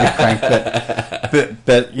maybe Crank,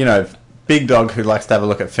 but you know, Big Dog, who likes to have a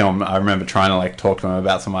look at film, I remember trying to like talk to him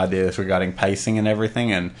about some ideas regarding pacing and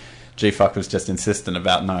everything, and G-Fuck was just insistent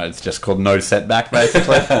about, no, it's just called No Setback,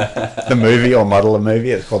 basically. The movie or model of movie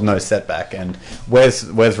is called No Setback, and Where's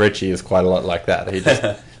Ritchie is quite a lot like that. He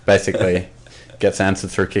just basically gets answered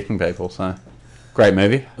through kicking people, so great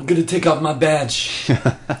movie. I'm going to take off my badge.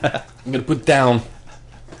 I'm going to put down.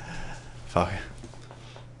 Fuck.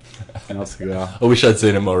 What's the go? I wish I'd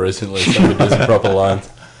seen it more recently so I could do some proper lines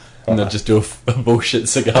and not just do a bullshit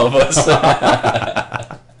cigar voice.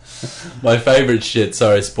 My favourite shit,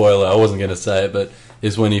 sorry, spoiler, I wasn't going to say it, but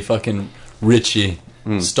is when he fucking Ritchie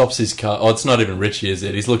stops his car. Oh, it's not even Ritchie, is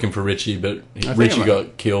it? He's looking for Ritchie, but Ritchie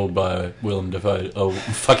got killed by Willem Dafoe. Oh,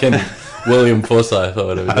 fucking William Forsythe or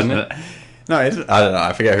whatever, didn't it? No, I don't know.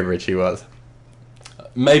 I forget who Ritchie was.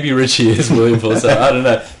 Maybe Ritchie is William Forsythe. I don't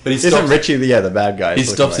know. But he stops, isn't Ritchie the bad guy? He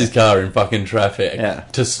stops his car in fucking traffic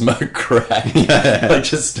to smoke crack. Like,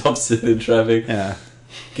 just stops it in traffic. Yeah.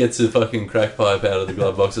 Gets a fucking crack pipe out of the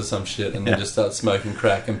glove box or some shit, and then just starts smoking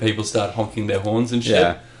crack, and people start honking their horns and shit.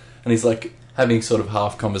 Yeah. And he's like having sort of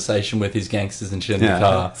half conversation with his gangsters and shit in the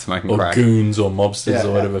car, smoking or crack. Goons or mobsters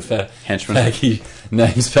or whatever henchmen, faggy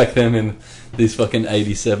names back then in these fucking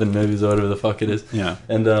 87 movies or whatever the fuck it is. Yeah.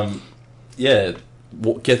 And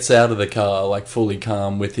gets out of the car like fully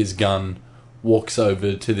calm with his gun, walks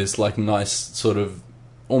over to this like nice sort of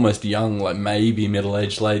almost young, like maybe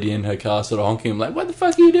middle-aged lady in her car, sort of honking him like, "What the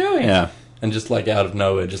fuck are you doing?" Yeah. And just like out of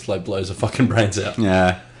nowhere, just like blows her fucking brains out.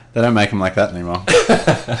 Yeah. They don't make him like that anymore.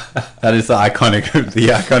 That is the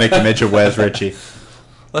iconic image of Where's Ritchie.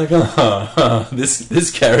 Like,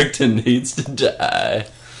 this character needs to die.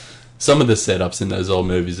 Some of the setups in those old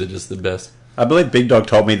movies are just the best. I believe Big Dog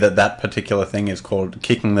told me that particular thing is called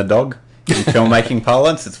kicking the dog. In filmmaking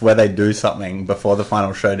parlance, it's where they do something before the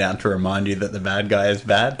final showdown to remind you that the bad guy is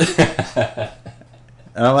bad.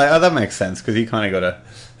 And I'm like, oh, that makes sense, because you kind of got to...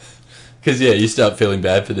 Because, you start feeling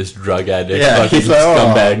bad for this drug addict. Yeah, he's like,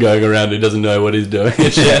 scumbag going around who doesn't know what he's doing.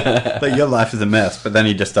 Yeah, like, your life is a mess, but then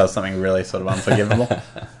he just does something really sort of unforgivable.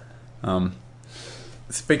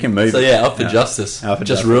 Speaking of movies... So, Up for Justice.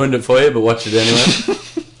 Just ruined it for you, but watch it anyway.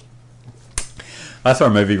 I saw a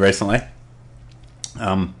movie recently.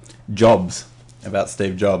 Jobs, about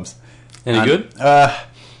Steve Jobs. Any good?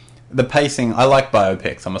 The pacing, I like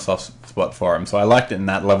biopics. I'm a soft spot for them, so I liked it in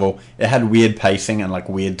that level. It had weird pacing and like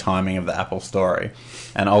weird timing of the Apple story,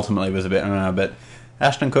 and ultimately was a bit. But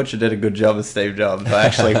Ashton Kutcher did a good job as Steve Jobs.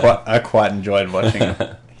 I quite enjoyed watching him.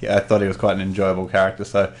 I thought he was quite an enjoyable character.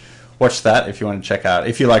 So watch that if you want to check out.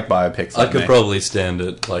 If you like biopics, I could probably stand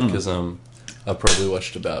it, like because I probably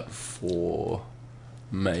watched about 4.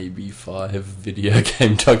 Maybe 5 video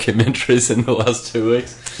game documentaries in the last 2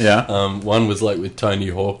 weeks. Yeah. One was like with Tony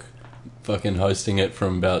Hawk fucking hosting it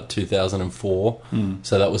from about 2004.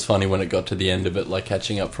 So that was funny when it got to the end of it, like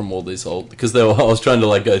catching up from all these old... Because I was trying to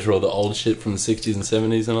like go through all the old shit from the 60s and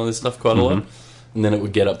 70s and all this stuff quite a lot. And then it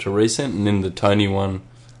would get up to recent. And then the Tony one,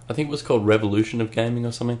 I think it was called Revolution of Gaming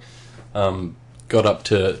or something, got up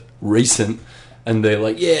to recent. And they're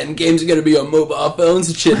like, and games are going to be on mobile phones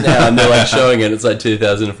and shit now. And they're like showing it. It's like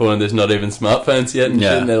 2004 and there's not even smartphones yet and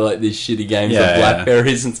shit. And they're like these shitty games on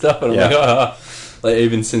Blackberries and stuff. And I'm like, like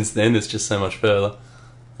even since then, it's just so much further.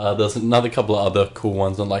 There's another couple of other cool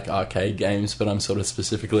ones on like arcade games, but I'm sort of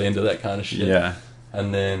specifically into that kind of shit. Yeah.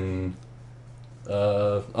 And then,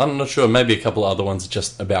 I'm not sure, maybe a couple of other ones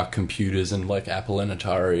just about computers and like Apple and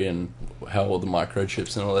Atari and how all the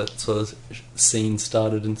microchips and all that sort of scene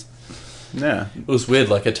started and... Yeah. It was weird,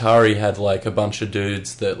 like Atari had like a bunch of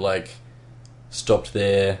dudes that like stopped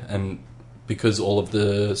there, and because all of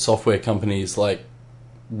the software companies like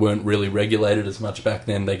weren't really regulated as much back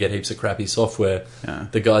then, they get heaps of crappy software. Yeah.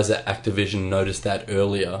 The guys at Activision noticed that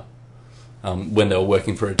earlier when they were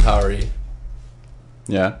working for Atari.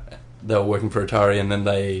 Yeah. They were working for Atari, and then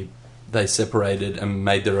they separated and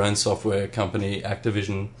made their own software company,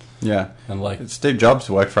 Activision. Yeah. And like Steve Jobs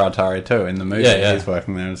worked for Atari too in the movie. Yeah. He's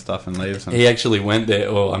working there and stuff and leaves. And... He actually went there,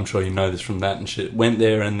 or I'm sure you know this from that and shit, went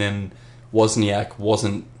there, and then Wozniak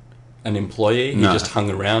wasn't an employee. He just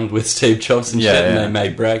hung around with Steve Jobs and shit, and they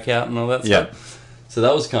made Breakout and all that stuff. So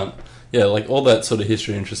that was kind of... Yeah, like all that sort of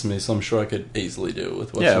history interests me, so I'm sure I could easily do it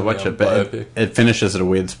with watching watch it, but it finishes at a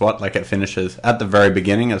weird spot. Like it finishes at the very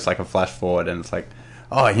beginning, it's like a flash forward, and it's like,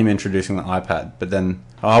 him introducing the iPad. But then,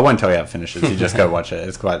 I won't tell you how it finishes. You just go watch it.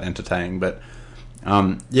 It's quite entertaining. But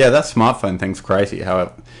Yeah, that smartphone thing's crazy.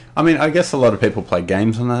 I mean, I guess a lot of people play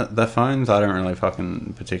games on their phones. I don't really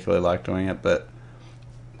fucking particularly like doing it, but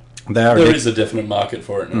there is a definite market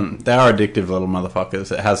for it now. They are addictive little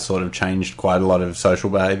motherfuckers. It has sort of changed quite a lot of social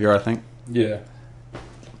behaviour, I think. Yeah.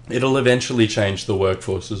 It'll eventually change the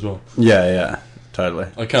workforce as well. Yeah, totally.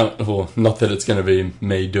 I can't... Well, not that it's going to be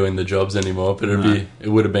me doing the jobs anymore, but it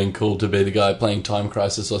would have been cool to be the guy playing Time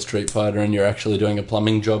Crisis or Street Fighter and you're actually doing a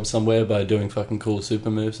plumbing job somewhere by doing fucking cool super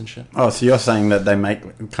moves and shit. Oh, so you're saying that they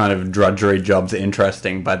make kind of drudgery jobs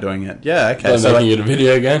interesting by doing it? Yeah, okay. By making it a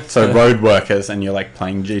video game? So road workers and you're like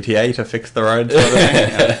playing GTA to fix the roads? Sort of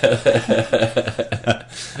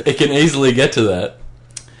thing? It can easily get to that.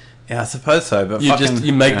 Yeah, I suppose so, but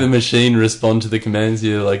you make the machine respond to the commands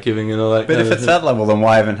you're like giving and all that. But if it's that level, then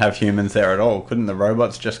why even have humans there at all? Couldn't the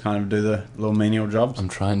robots just kind of do the little menial jobs? I'm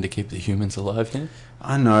trying to keep the humans alive here.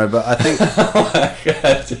 I know, but I think oh my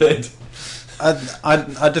god, dude.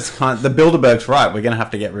 I just can't. The Bilderberg's right. We're going to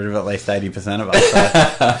have to get rid of at least 80% of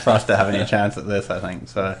us for us to have any chance at this. I think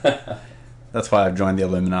so. That's why I've joined the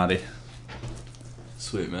Illuminati.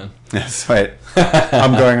 Sweet, man. Yeah, sweet.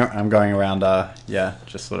 I'm going around.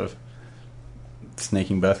 Just sort of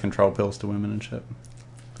sneaking birth control pills to women and shit,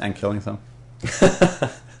 and killing some.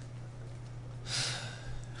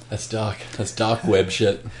 That's dark. That's dark web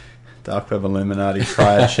shit. Dark web Illuminati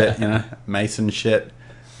triad shit. Mason shit,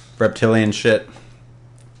 reptilian shit.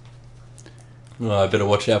 Oh, I better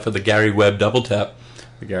watch out for the Gary Webb double tap.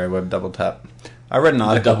 The Gary Webb double tap. I read an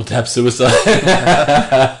article. Double tap suicide.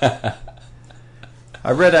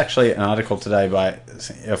 I read actually an article today by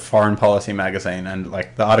a foreign policy magazine, and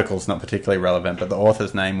like the article's not particularly relevant, but the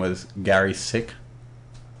author's name was Gary Sick.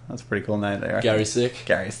 That's a pretty cool name there. Gary Sick?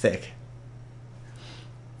 Gary Sick.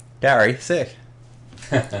 Gary Sick.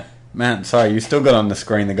 Man, sorry, you still got on the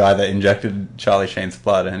screen the guy that injected Charlie Sheen's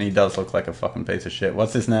blood, and he does look like a fucking piece of shit.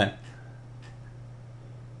 What's his name?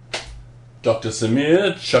 Dr.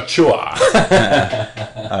 Samir Chachua.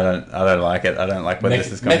 I don't like it. I don't like where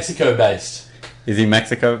this is going. Mexico-based. Is he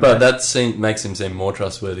Mexico? But that makes him seem more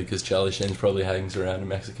trustworthy because Charlie Sheen probably hangs around in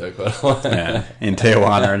Mexico quite a lot. Yeah, in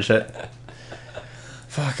Tijuana and shit.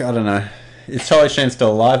 Fuck, I don't know. Is Charlie Sheen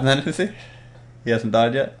still alive then, is he? He hasn't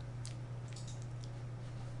died yet?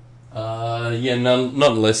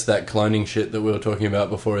 Not unless that cloning shit that we were talking about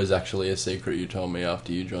before is actually a secret you told me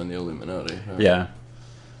after you joined the Illuminati. Yeah.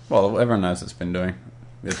 Well, everyone knows it's been going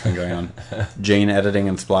on. Gene editing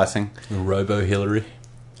and splicing. Robo-Hillary.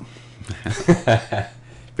 But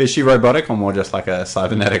is she robotic or more just like a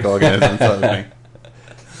cybernetic organism sort of thing?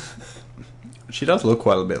 She does look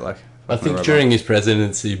quite a bit like... I think during his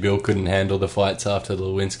presidency, Bill couldn't handle the fights after the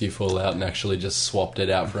Lewinsky fallout and actually just swapped it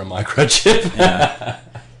out for a microchip. Yeah.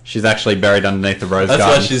 She's actually buried underneath the rose garden.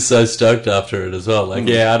 That's why she's so stoked after it as well. Like,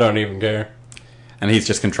 yeah, I don't even care. And he's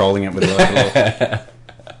just controlling it with a little...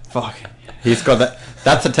 Fuck. He's got that...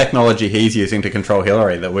 That's the technology he's using to control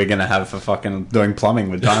Hillary that we're going to have for fucking doing plumbing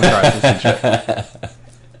with Time Crisis and shit.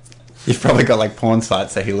 He's probably got like porn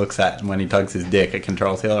sites that he looks at, and when he tugs his dick, it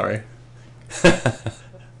controls Hillary.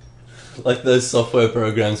 Like those software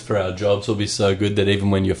programs for our jobs will be so good that even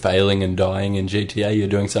when you're failing and dying in GTA, you're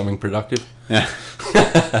doing something productive. Yeah.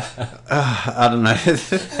 I don't know.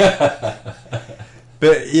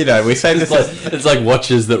 But, we say this... It's like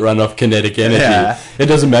watches that run off kinetic energy. Yeah. It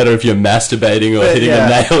doesn't matter if you're masturbating or hitting a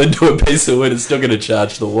nail into a piece of wood, it's still going to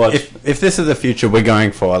charge the watch. If this is the future we're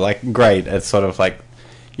going for, like, great. It's sort of like,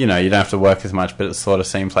 you don't have to work as much, but it sort of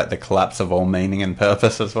seems like the collapse of all meaning and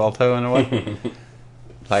purpose as well, too, in a way.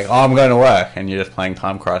 Like, I'm going to work, and you're just playing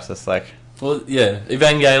Time Crisis, like... Well, yeah.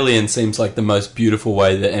 Evangelion seems like the most beautiful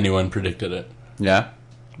way that anyone predicted it. Yeah?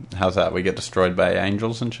 How's that? We get destroyed by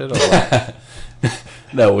angels and shit? Or what?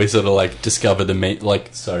 No, we sort of like discover the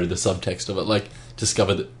subtext of it, like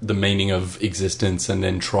discover the meaning of existence and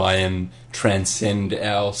then try and transcend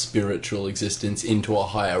our spiritual existence into a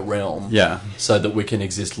higher realm. Yeah. So that we can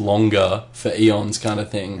exist longer for eons kind of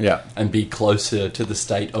thing. Yeah. And be closer to the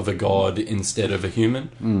state of a god instead of a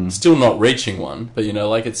human. Still not reaching one, but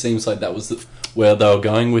it seems like that was where they were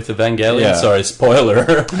going with Evangelion. Yeah. Sorry,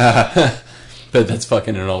 spoiler. But that's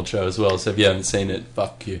fucking an old show as well, so if you haven't seen it,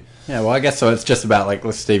 fuck you. Yeah, well, I guess so. It's just about, like,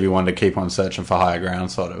 Stevie Wonder keep on searching for higher ground,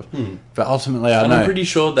 sort of. But ultimately, I don't know. I'm pretty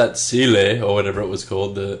sure that Sile, or whatever it was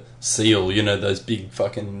called, the seal, those big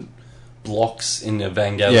fucking blocks in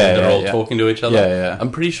Evangelion that are all talking to each other. Yeah.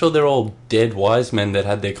 I'm pretty sure they're all dead wise men that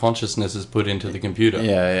had their consciousnesses put into the computer.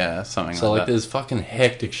 Yeah, something so, like that. There's fucking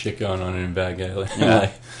hectic shit going on in Evangelion.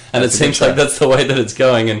 Yeah. And it seems like that's the way that it's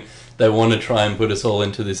going, and they want to try and put us all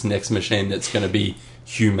into this next machine that's going to be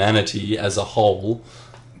humanity as a whole.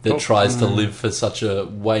 that tries to live for such a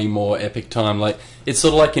way more epic time. Like, it's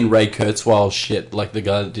sort of like in Ray Kurzweil's shit, like the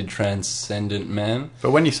guy that did Transcendent Man. But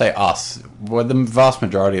when you say us, well, the vast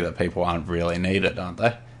majority of the people aren't really needed, aren't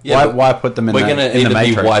they? Yeah, why put them in we're going to either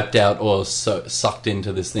be wiped out or sucked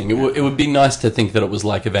into this thing. It would be nice to think that it was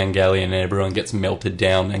like Evangelion and everyone gets melted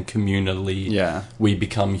down and communally we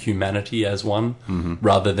become humanity as one,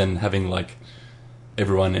 rather than having like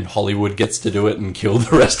everyone in Hollywood gets to do it and kill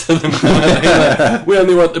the rest of them. Like, we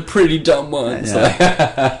only want the pretty dumb ones.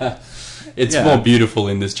 Yeah. It's more beautiful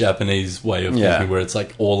in this Japanese way of thinking, where it's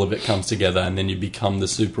like all of it comes together and then you become the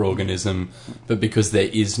superorganism. But because there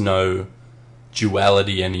is no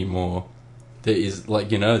duality anymore, there is,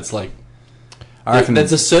 like, you know, it's like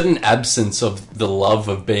there's a certain absence of the love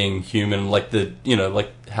of being human, like the, you know,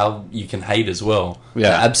 like how you can hate as well. The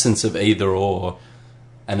absence of either or.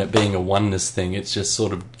 And it being a oneness thing, it just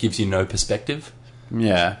sort of gives you no perspective.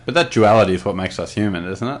 Yeah, but that duality is what makes us human,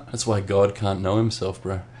 isn't it? That's why God can't know himself,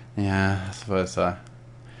 bro. Yeah, I suppose so.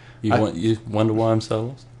 You wonder why I'm so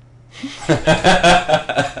lost?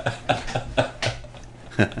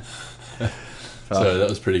 So that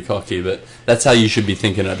was pretty cocky, but that's how you should be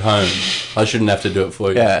thinking at home. I shouldn't have to do it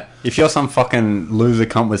for you. Yeah, if you're some fucking loser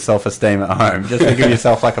cunt with self-esteem at home, just think of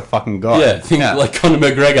yourself like a fucking god. Yeah, think like Conor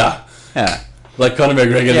McGregor. Yeah. Like Conor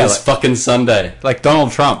McGregor this fucking Sunday. Like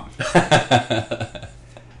Donald Trump.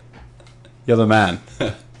 You're the man.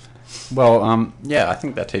 Well, I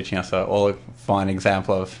think they're teaching us all a fine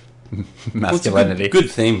example of masculinity. Well, it's a good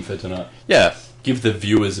theme for tonight. Yeah. Give the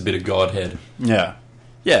viewers a bit of godhead. Yeah.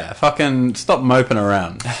 Yeah, fucking stop moping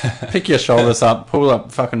around. Pick your shoulders up, pull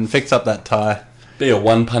up, fucking fix up that tie. Be a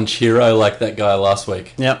one-punch hero like that guy last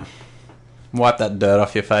week. Yep. Wipe that dirt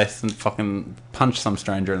off your face and fucking punch some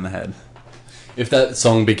stranger in the head. If that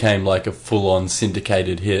song became like a full-on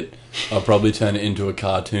syndicated hit, I'll probably turn it into a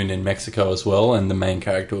cartoon in Mexico as well, and the main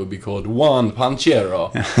character would be called Juan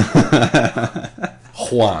Panchero.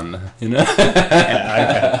 Juan, you know?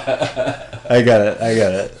 Yeah, I got it.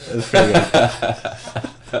 It's pretty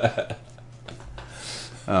good.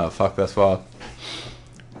 Oh, fuck, that's wild.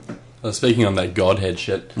 Well, speaking on that godhead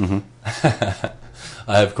shit,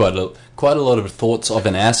 I have quite a lot of thoughts of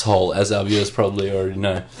an asshole, as our viewers probably already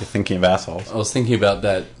know. You're thinking of assholes. I was thinking about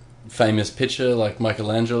that famous picture, like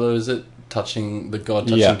Michelangelo, is it? The god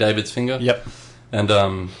touching David's finger? Yep. And,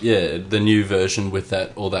 the new version with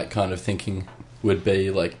that, all that kind of thinking would be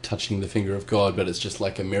like touching the finger of God, but it's just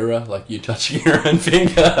like a mirror, like you touching your own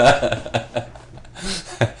finger.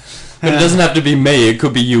 But it doesn't have to be me, it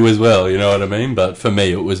could be you as well, you know what I mean? But for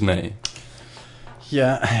me, it was me.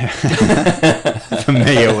 Yeah. For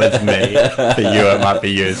me, it was me. For you, it might be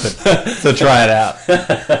you. So try it out.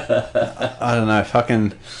 I don't know.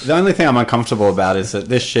 Fucking. The only thing I'm uncomfortable about is that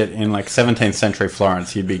this shit in like 17th century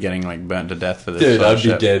Florence, you'd be getting like burnt to death for this. Dude, I'd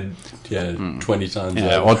shit. be dead. Yeah, 20 times.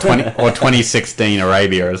 Yeah, or 2016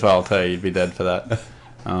 Arabia as well too. You'd be dead for that.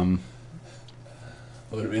 I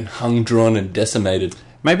would have been hung, drawn, and decimated.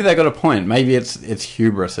 Maybe they got a point. Maybe it's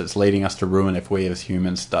hubris. It's leading us to ruin if we as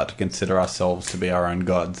humans start to consider ourselves to be our own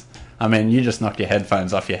gods. I mean, you just knocked your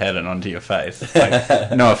headphones off your head and onto your face.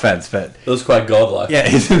 Like, no offense, but it was quite godlike. Yeah,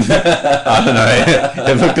 I don't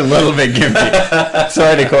know. It looked a little bit gimpy.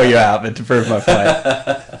 Sorry to call you out, but to prove my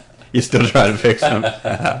point, you're still trying to fix them.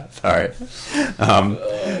 Sorry.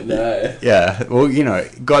 No. Yeah. Well, you know,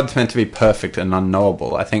 God's meant to be perfect and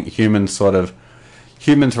unknowable. I think humans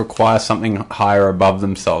require something higher above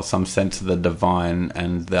themselves, some sense of the divine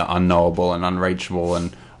and the unknowable and unreachable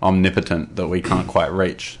and omnipotent that we can't quite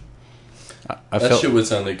reach. That shit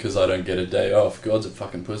was only because I don't get a day off. God's a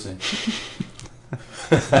fucking pussy.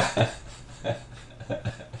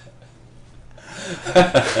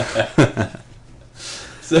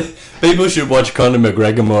 So, people should watch Conor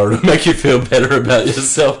McGregor more. It'll make you feel better about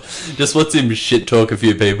yourself. Just watch him shit talk a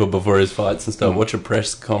few people before his fights and stuff. Watch a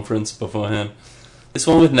press conference beforehand. This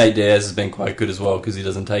one with Nate Diaz has been quite good as well because he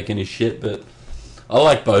doesn't take any shit, but I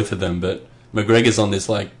like both of them, but McGregor's on this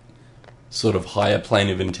like sort of higher plane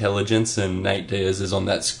of intelligence and Nate Diaz is on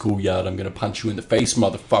that schoolyard, I'm going to punch you in the face,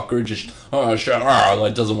 motherfucker, just, shut up,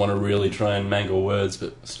 like doesn't want to really try and mangle words,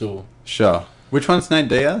 but still. Sure. Which one's Nate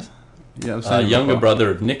Diaz? Younger brother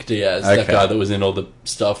of Nick Diaz, okay. That guy that was in all the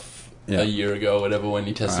stuff a year ago or whatever when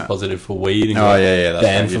he tested positive for weed and got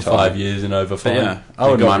banned for 5 years and over fine. Yeah, I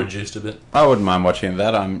wouldn't mind reduced a bit. I wouldn't mind watching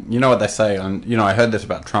that. You know what they say? I heard this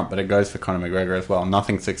about Trump, but it goes for Conor McGregor as well.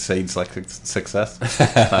 Nothing succeeds like success. So,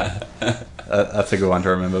 that's a good one to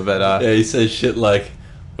remember. But he says shit like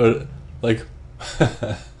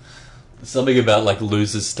something about like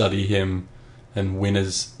losers study him and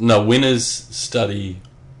winners study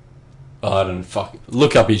Oh, I don't fuck.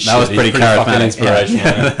 Look up his shit. That was pretty fucking charismatic. inspirational.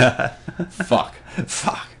 Yeah. Fuck.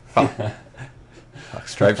 Fuck.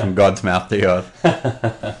 Straight from God's mouth to yours.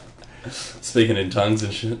 Speaking in tongues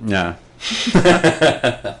and shit. Yeah.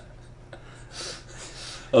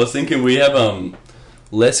 I was thinking we have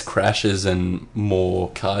less crashes and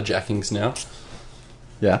more carjackings now.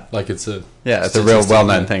 Yeah. Like it's a real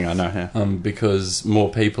well-known thing, I know, yeah. Because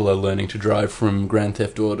more people are learning to drive from Grand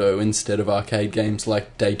Theft Auto instead of arcade games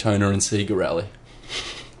like Daytona and Sega Rally.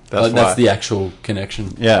 That's the actual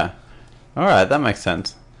connection. Yeah. Alright, that makes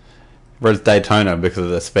sense. Whereas Daytona, because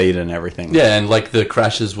of the speed and everything. Yeah, and like the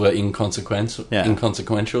crashes were inconsequential. Yeah.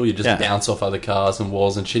 You just bounce off other cars and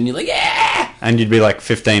walls and shit, and you're like, yeah! And you'd be like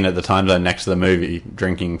 15 at the time zone next to the movie,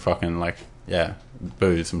 drinking fucking like,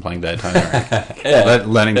 booze and playing Daytona.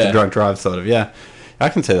 Learning to drunk drive, sort of, yeah. I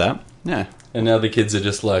can see that, yeah. And now the kids are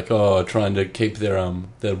just like, trying to keep their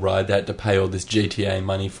ride they had to pay all this GTA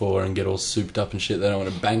money for and get all souped up and shit. They don't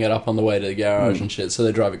want to bang it up on the way to the garage and shit, so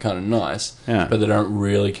they drive it kind of nice. Yeah. But they don't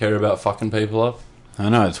really care about fucking people up. I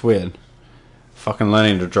know, it's weird. Fucking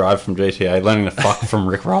learning to drive from GTA, learning to fuck from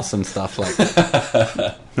Rick Ross and stuff like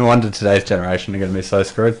that. No wonder today's generation are going to be so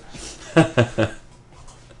screwed.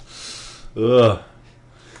 Ugh.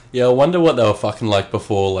 Yeah, I wonder what they were fucking like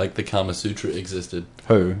before, like, the Kama Sutra existed.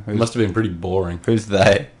 Who? It must have been pretty boring. Who's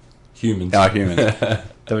they? Humans. Oh, humans.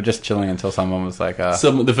 They were just chilling until someone was like...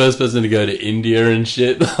 the first person to go to India and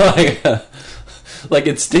shit. Like,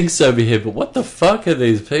 it stinks over here, but what the fuck are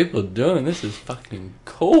these people doing? This is fucking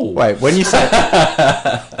cool. Wait, when you say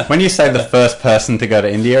the first person to go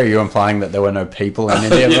to India, are you implying that there were no people in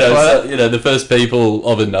India before that? The first people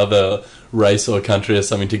of another race or country or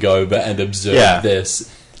something to go and observe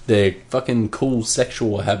their fucking cool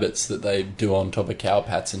sexual habits that they do on top of cow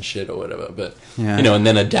pats and shit or whatever, but and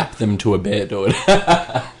then adapt them to a bed or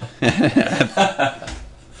whatever.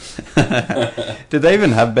 Did they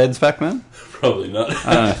even have beds back then? Probably not.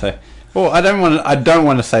 I don't know if they... Well, I don't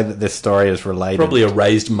want to say that this story is related. Probably a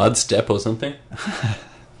raised mud step or something.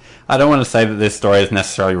 I don't want to say that this story is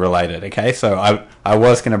necessarily related, okay? So I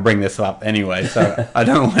was going to bring this up anyway, so I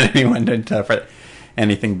don't want anyone to interpret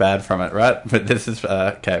anything bad from it, right? But this is...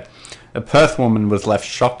 okay. A Perth woman was left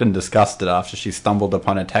shocked and disgusted after she stumbled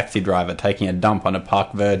upon a taxi driver taking a dump on a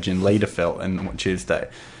Park Verge in Leederville on Tuesday.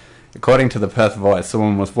 According to the Perth Voice, the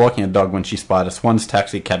woman was walking a dog when she spied a Swans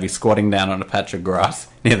taxi cabbie squatting down on a patch of grass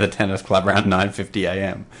near the tennis club around 9:50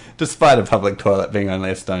 a.m, despite a public toilet being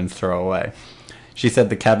only a stone's throw away. She said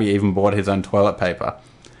the cabbie even bought his own toilet paper.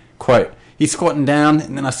 Quote, "He's squatting down,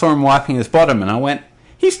 and then I saw him wiping his bottom, and I went,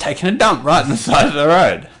 he's taking a dump right on the side of the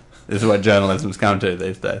road." This is what journalism's come to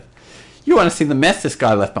these days. You want to see the mess this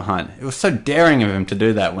guy left behind. It was so daring of him to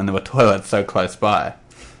do that when there were toilets so close by.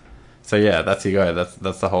 So yeah, that's you go.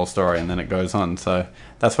 That's the whole story, and then it goes on. So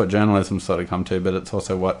that's what journalism's sort of come to, but it's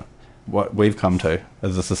also what we've come to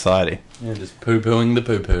as a society. Yeah, just poo-pooing the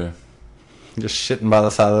poo-poo. Just shitting by the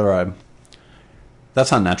side of the road.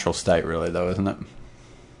 That's our natural state, really, though, isn't it?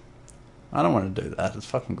 I don't want to do that. It's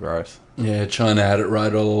fucking gross. Yeah, China had it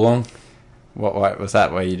right all along. What was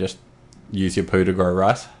that, where you just use your poo to grow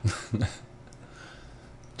rice?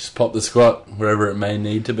 Just pop the squat wherever it may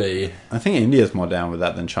need to be. I think India's more down with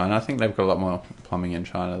that than China. I think they've got a lot more plumbing in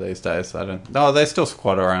China these days. They still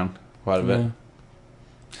squat around quite a bit.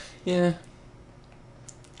 Yeah.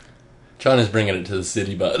 China's bringing it to the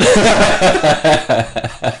city, but...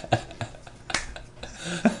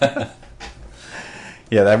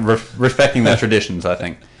 Yeah, they're respecting their traditions, I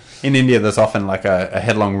think. In India, there's often like a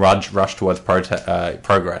headlong rush towards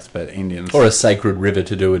progress, but Indians... Or a sacred river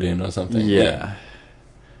to do it in or something. Yeah.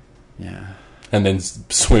 And then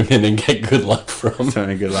swim in and get good luck from. Swim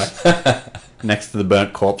in good luck. Next to the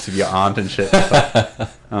burnt corpse of your aunt and shit.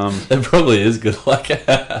 That probably is good luck.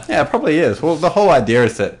 Yeah, it probably is. Well, the whole idea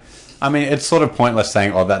is that... I mean, it's sort of pointless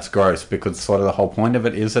saying, oh, that's gross, because sort of the whole point of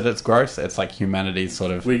it is that it's gross. It's like humanity's sort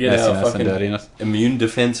of we get our messiness fucking and dirtiness. Immune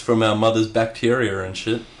defense from our mother's bacteria and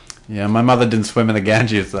shit. Yeah, my mother didn't swim in the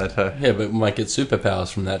Ganges, though. Yeah, but we might get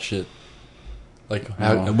superpowers from that shit. Like,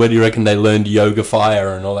 where do you reckon they learned yoga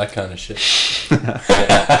fire and all that kind of shit?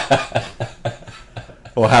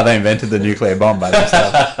 Or how they invented the nuclear bomb by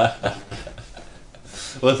themselves.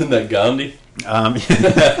 Wasn't that Gandhi?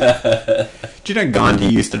 Do you know Gandhi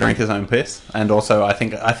used to drink his own piss? And also, I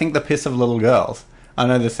think the piss of little girls. I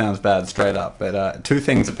know this sounds bad straight up, but two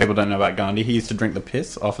things that people don't know about Gandhi. He used to drink the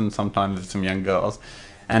piss, often sometimes of some young girls,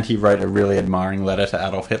 and he wrote a really admiring letter to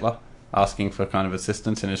Adolf Hitler, asking for kind of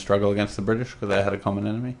assistance in his struggle against the British, because they had a common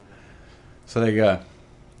enemy. So there you go.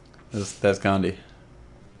 There's Gandhi.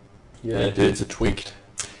 Yeah, dudes are tweaked.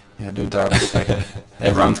 Yeah, dudes are a bit tweaked.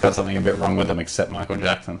 Everyone's got something a bit wrong with them except Michael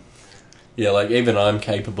Jackson. Yeah, like, even I'm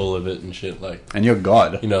capable of it and shit, like... And you're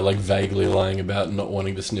God. You know, like, vaguely lying about not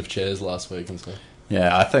wanting to sniff chairs last week and stuff.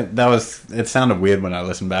 Yeah, I think that was... It sounded weird when I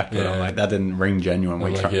listened back to it. Yeah. I'm like, that didn't ring genuine.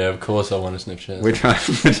 I'm like, yeah, of course I want to sniff chairs. We try...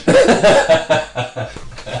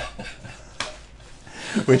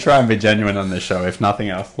 We try and be genuine on this show, if nothing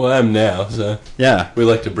else. Well, I am now, so... Yeah. We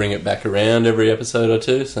like to bring it back around every episode or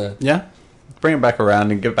two, so... Yeah. Bring it back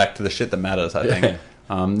around and get back to the shit that matters, I think.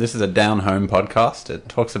 This is a down-home podcast. It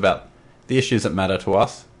talks about the issues that matter to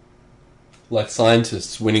us. Like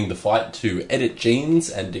scientists winning the fight to edit genes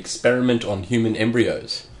and experiment on human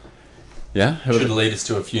embryos. Yeah? Should lead us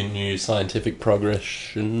to a few new scientific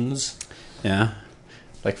progressions. Yeah.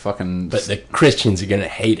 Like fucking... But the Christians are going to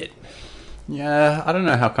hate it. Yeah, I don't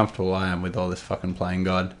know how comfortable I am with all this fucking playing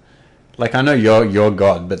God. Like, I know you're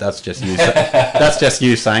God, but that's just you. That's just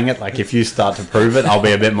you saying it. Like, if you start to prove it, I'll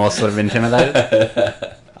be a bit more sort of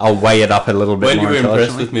intimidated. I'll weigh it up a little bit more. When you were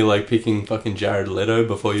impressed with me, like, picking fucking Jared Leto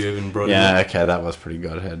before you even brought him up? Yeah, okay, that was pretty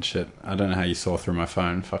Godhead shit. I don't know how you saw through my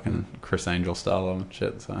phone, fucking Chris Angel style and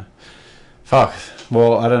shit, so... Fuck.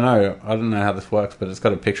 Well, I don't know. I don't know how this works, but it's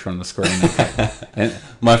got a picture on the screen. And,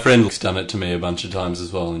 my friend's done it to me a bunch of times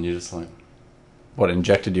as well, and you're just like... What,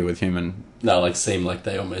 injected you with human... No, like, seem like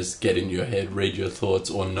they almost get in your head, read your thoughts,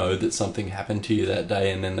 or know that something happened to you that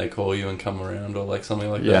day, and then they call you and come around, or like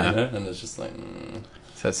something like that, you know? And it's just like...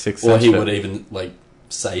 So that's 6 Or he would even, like,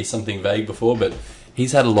 say something vague before, but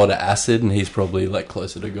he's had a lot of acid, and he's probably, like,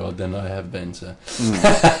 closer to God than I have been, so...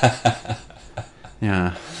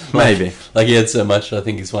 Yeah, maybe. Like, he had so much, I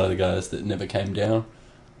think he's one of the guys that never came down,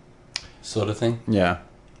 sort of thing. Yeah.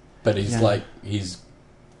 But he's like,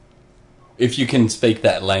 if you can speak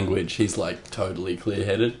that language, he's like totally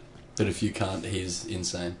clear-headed. But if you can't, he's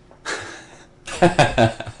insane.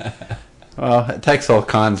 Well, it takes all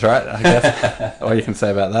kinds, right? I guess. All you can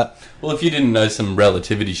say about that. Well, if you didn't know some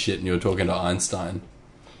relativity shit and you were talking to Einstein...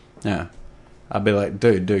 Yeah. I'd be like,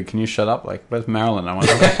 dude, can you shut up? Like, where's Marilyn? I want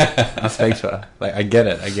to speak to her. Like, I get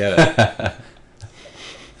it.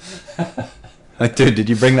 Like, dude, did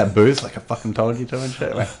you bring that booze like I fucking told you to and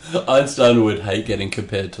shit? Like, Einstein would hate getting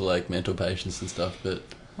compared to, like, mental patients and stuff, but...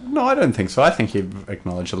 No, I don't think so. I think he'd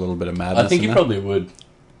acknowledge a little bit of madness. I think he probably would.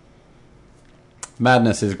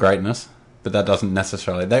 Madness is greatness, but that doesn't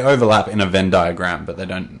necessarily... They overlap in a Venn diagram, but they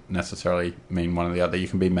don't necessarily mean one or the other. You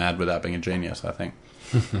can be mad without being a genius, I think.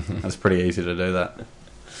 That's pretty easy to do that.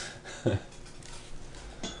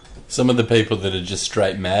 Some of the people that are just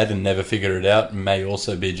straight mad and never figure it out may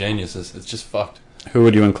also be geniuses. It's just fucked. Who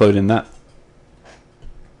would you include in that?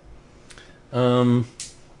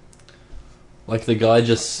 Like the guy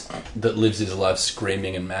just that lives his life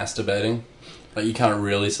screaming and masturbating. Like, you can't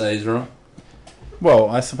really say he's wrong. Well,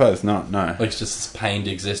 I suppose not, no. Like, it's just this pained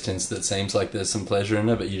existence that seems like there's some pleasure in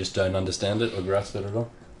it, but you just don't understand it or grasp it at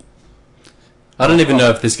all. I don't even know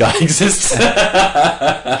if this guy exists.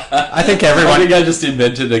 I think everyone... I think I just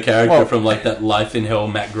invented a character from, like, that Life in Hell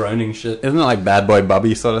Matt Groening shit. Isn't it like Bad Boy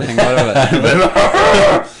Bubby sort of thing? No,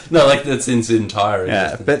 like, that's its entire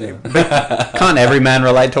existence. Yeah, but can't every man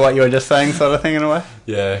relate to what you were just saying sort of thing in a way?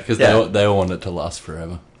 Yeah, because they all want it to last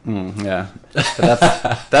forever. Yeah.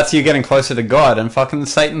 But that's you getting closer to God and fucking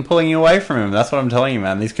Satan pulling you away from him. That's what I'm telling you,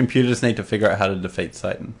 man. These computers need to figure out how to defeat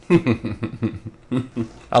Satan.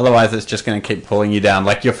 Otherwise, it's just going to keep pulling you down.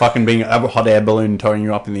 Like you're fucking being a hot air balloon towing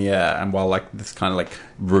you up in the air, and while like this kind of like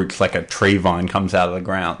roots, like a tree vine comes out of the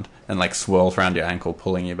ground and like swirls around your ankle,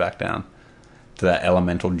 pulling you back down to that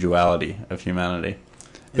elemental duality of humanity.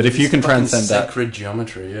 But if you can transcend that... Sacred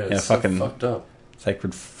geometry, yeah. It's fucking so fucked up.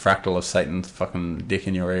 Sacred fractal of Satan's fucking dick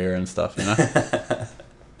in your ear and stuff, you know?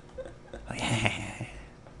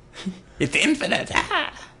 It's infinite.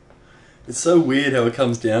 It's so weird how it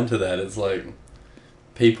comes down to that. It's like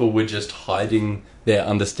people were just hiding their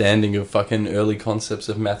understanding of fucking early concepts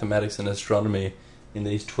of mathematics and astronomy in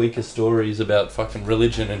these tweaker stories about fucking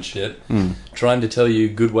religion and shit, trying to tell you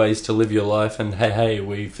good ways to live your life, and hey,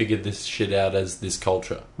 we figured this shit out as this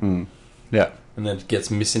culture. Yeah. And then it gets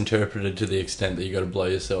misinterpreted to the extent that you got to blow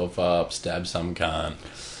yourself up, stab some cunt,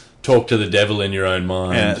 talk to the devil in your own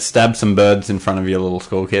mind. Yeah, stab some birds in front of your little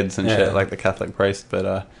school kids and shit, like the Catholic priest.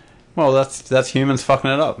 But, well, that's humans fucking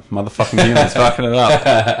it up. Motherfucking humans fucking it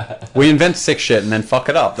up. We invent sick shit and then fuck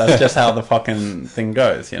it up. That's just how the fucking thing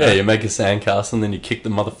goes, you know? Yeah, you make a sandcastle and then you kick the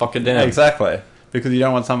motherfucker down. Yeah, exactly. Because you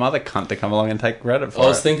don't want some other cunt to come along and take credit for it. I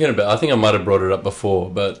was thinking about... I think I might have brought it up before,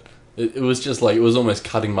 but... It was just like, it was almost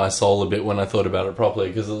cutting my soul a bit when I thought about it properly,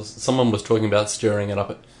 because someone was talking about stirring it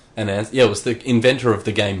up an ant. Yeah, it was the inventor of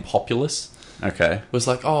the game Populous. Okay. It was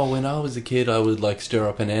like, oh, when I was a kid, I would like stir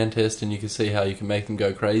up an ant test and you could see how you can make them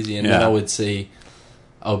go crazy. And then I would see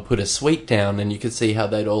I would put a suite down, and you could see how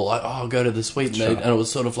they'd all like, oh, go to the suite, and it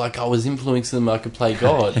was sort of like I was influencing them. I could play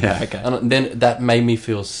God. Yeah, okay. And then that made me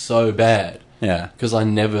feel so bad. Yeah. Because I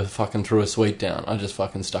never fucking threw a suite down. I just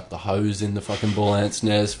fucking stuck the hose in the fucking bull ant's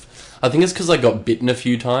nest. I think it's because I got bitten a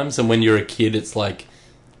few times, and when you're a kid, it's like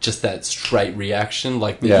just that straight reaction,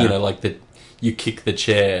 like you know, like that you kick the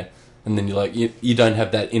chair, and then you're like you don't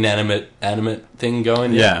have that animate thing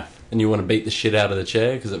going. Yeah. And you want to beat the shit out of the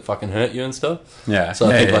chair because it fucking hurt you and stuff. Yeah. So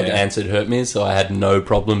I think ants had hurt me, so I had no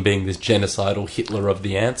problem being this genocidal Hitler of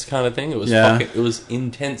the ants kind of thing. It was it was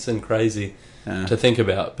intense and crazy to think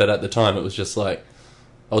about, but at the time it was just like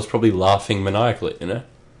I was probably laughing maniacally, you know?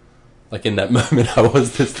 Like in that moment I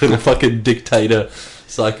was this little fucking dictator,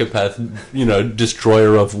 psychopath, you know,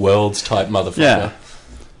 destroyer of worlds type motherfucker. Yeah.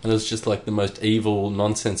 And it was just like the most evil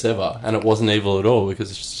nonsense ever, and it wasn't evil at all because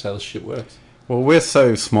it's just how this shit works. Well, we're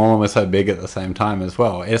so small and we're so big at the same time as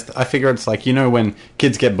well. I figure it's like, you know, when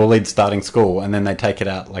kids get bullied starting school and then they take it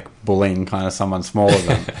out like bullying kind of someone smaller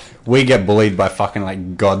than them. We get bullied by fucking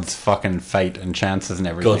like God's fucking fate and chances and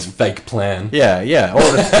everything. God's fake plan. Yeah.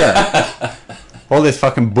 All this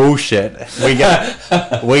fucking bullshit. We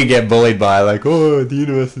get bullied by like, oh, the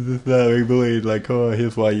universe is this, that. We bullied like, oh,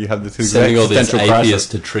 here's why you have this sending all these existential atheists crisis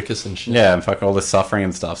to trick us and shit. Yeah, and fucking all this suffering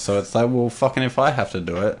and stuff. So it's like, well, fucking if I have to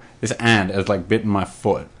do it, this ant has like bitten my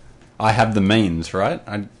foot. I have the means, right?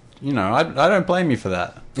 I don't blame you for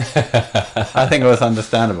that. I think it was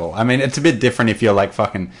understandable. I mean, it's a bit different if you're like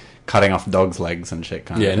fucking cutting off dogs' legs and shit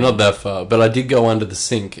kind of thing. Yeah, not that far. But I did go under the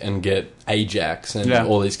sink and get Ajax and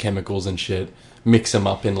all these chemicals and shit, mix them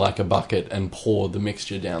up in like a bucket and pour the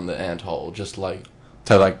mixture down the ant hole, just like...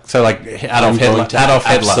 So like Adolf Hitler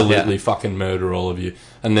absolutely fucking murder all of you.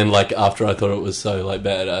 And then like after I thought it was so like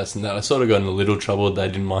badass and that, I sort of got in a little trouble. They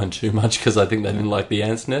didn't mind too much because I think they didn't like the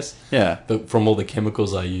ant's nest. Yeah. But from all the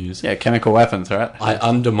chemicals I use, chemical weapons, right? I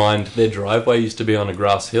undermined their driveway. Used to be on a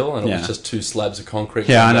grass hill, and it was just 2 slabs of concrete.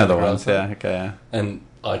 Yeah, I know the ones. Yeah, okay. Yeah. And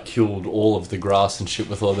I killed all of the grass and shit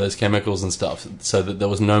with all those chemicals and stuff, so that there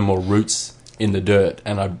was no more roots in the dirt,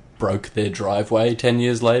 and I broke their driveway 10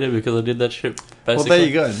 years later because I did that shit, basically. Well, there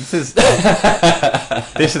you go. This is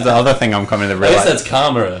the other thing I'm coming to realize. I guess that's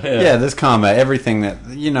karma. Yeah, there's karma. Everything that,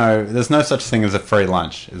 you know, there's no such thing as a free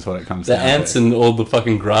lunch, is what it comes down to. The ants and all the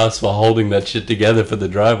fucking grass were holding that shit together for the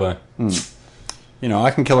driveway. You know,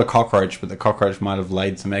 I can kill a cockroach, but the cockroach might have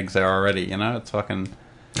laid some eggs there already, you know? It's fucking...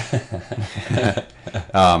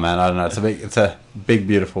 Oh, man, I don't know. It's a big,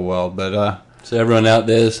 beautiful world, but... So everyone out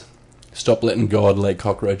there's... Stop letting God lay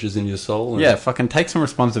cockroaches in your soul. Yeah, fucking take some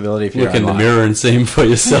responsibility for your own life. Look in the mirror and see him for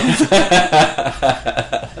yourself.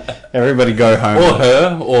 Everybody go home. Or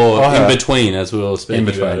her, or in between, as we were speaking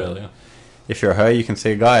about earlier. If you're her, you can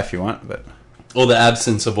see a guy if you want, but... Or the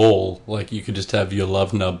absence of all. Like, you could just have your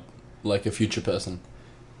love nub like a future person.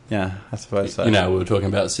 Yeah, I suppose so. You know, we were talking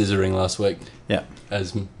about scissoring last week. Yeah.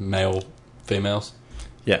 As male females.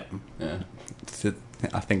 Yeah. Yeah.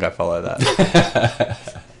 I think I follow that.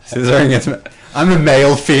 Scissoring is... I'm a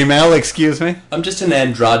male, female, excuse me? I'm just an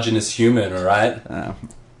androgynous human, alright?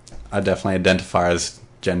 I definitely identify as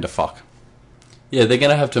gender fuck. Yeah, they're going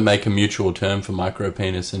to have to make a mutual term for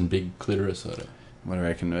micropenis and big clitoris. What do you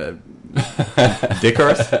reckon?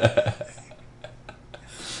 Dickorus?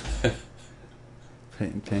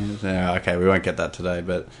 Yeah, okay, we won't get that today,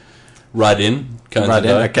 but... Write in.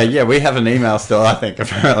 Okay, yeah, we have an email still, I think,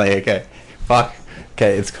 apparently. Okay, fuck.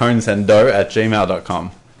 Okay, it's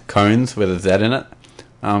conesanddough@gmail.com. Cones with a Z in it.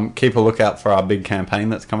 Keep a lookout for our big campaign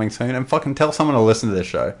that's coming soon, and fucking tell someone to listen to this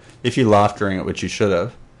show. If you laughed during it, which you should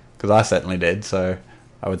have, because I certainly did, so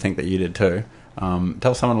I would think that you did too.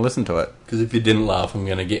 Tell someone to listen to it. Because if you didn't laugh, I'm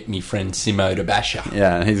going to get me friend Simo to bash you.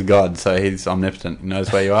 Yeah, and he's God, so he's omnipotent. He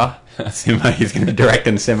knows where you are. Simo, he's going to be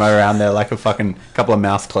directing Simo around there like a fucking couple of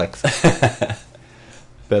mouse clicks.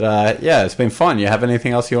 But yeah, it's been fun. You have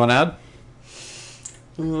anything else you want to add?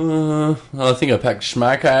 I think I packed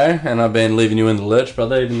schmacko, and I've been leaving you in the lurch,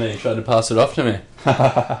 brother, even though you tried to pass it off to me.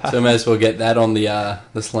 So may as well get that on the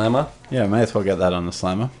slammer. Yeah, may as well get that on the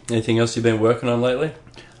slammer. Anything else you've been working on lately?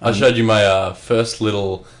 I showed you my first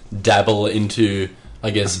little dabble into,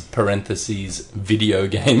 I guess, parentheses, video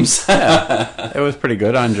games. Yeah, it was pretty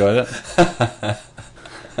good. I enjoyed it.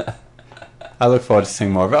 I look forward to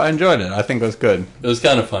seeing more of it. I enjoyed it. I think it was good. It was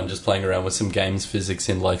kind of fun just playing around with some games physics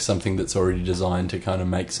in like something that's already designed to kind of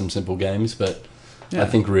make some simple games, but I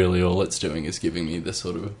think really all it's doing is giving me this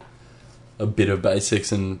sort of a bit of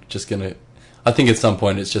basics and just going to... I think at some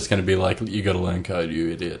point it's just going to be like, you got to learn code,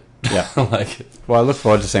 you idiot. Yeah. Like, well, I look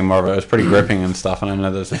forward to seeing more of it. It was pretty gripping and stuff, and I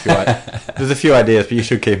know there's a few ideas, but you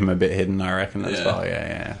should keep them a bit hidden, I reckon, as well.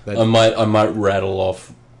 Yeah. I might rattle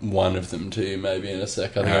off one of them to you maybe in a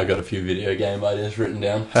sec. I think I got a few video game ideas written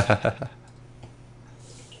down.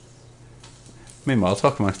 Meanwhile,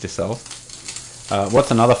 talk amongst yourselves.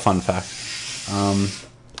 What's another fun fact?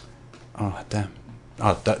 Oh, damn.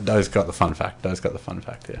 Oh, Doe's got the fun fact.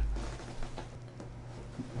 Here.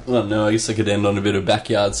 Well, no, I guess I could end on a bit of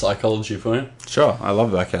backyard psychology for you. Sure, I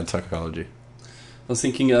love backyard psychology. I was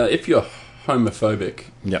thinking, if you're homophobic,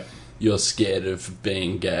 Yep. you're scared of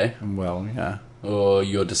being gay, Well, yeah. or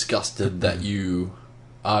you're disgusted that you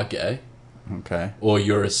are gay, Okay. or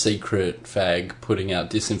you're a secret fag putting out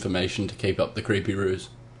disinformation to keep up the creepy ruse.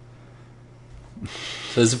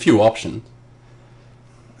 So there's a few options.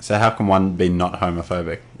 So how can one be not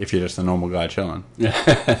homophobic if you're just a normal guy chilling?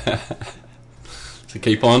 So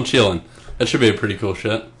keep on chilling. That should be a pretty cool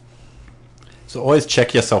shit. So always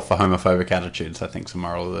check yourself for homophobic attitudes, I think is the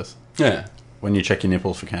moral of this. Yeah. When you check your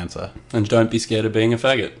nipples for cancer. And don't be scared of being a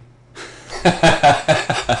faggot.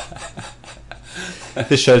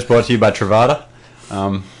 This show's brought to you by Truvada.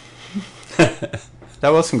 That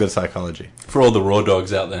was some good psychology. For all the raw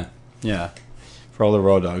dogs out there. Yeah. For all the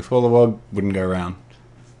raw dogs. Well, the world wouldn't go round.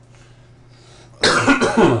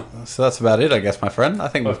 So that's about it, I guess, my friend. I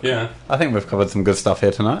think we've covered some good stuff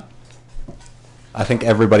here tonight. I think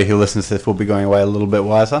everybody who listens to this will be going away a little bit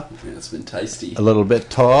wiser. Yeah, it's been tasty. A little bit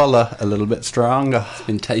taller, a little bit stronger. It's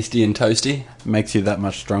been tasty and toasty. Makes you that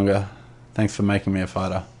much stronger. Thanks for making me a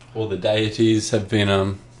fighter. All the deities have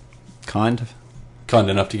been Kind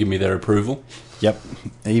enough to give me their approval. Yep.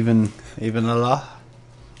 Even Allah.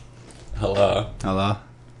 Allah.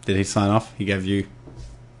 Did he sign off? He gave you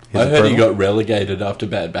his I heard he approval? got relegated after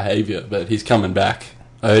bad behaviour, but he's coming back.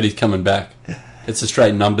 I heard he's coming back. It's a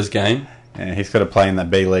straight numbers game. Yeah, he's got to play in that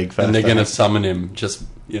B League first. And they're I going to think. summon him just,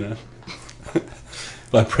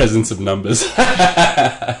 by presence of numbers.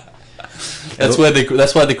 That's why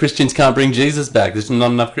the Christians can't bring Jesus back. There's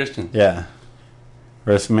not enough Christians. Yeah.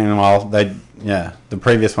 Whereas, meanwhile, the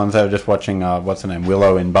previous ones, they were just watching, what's her name,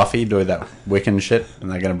 Willow in Buffy do that Wiccan shit, and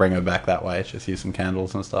they're going to bring her back that way. Just use some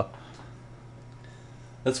candles and stuff.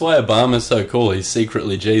 That's why Obama's so cool. He's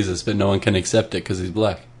secretly Jesus, but no one can accept it because he's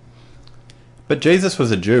black. But Jesus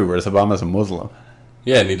was a Jew, whereas Obama's a Muslim.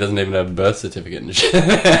 Yeah, and he doesn't even have a birth certificate and shit.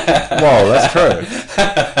 Whoa, that's true.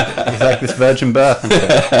 He's like this virgin birth and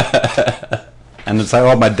shit. And it's like,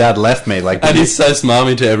 oh, my dad left me. Like, and he's so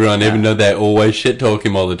smarmy to everyone, even though they always shit talk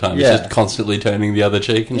him all the time. He's just constantly turning the other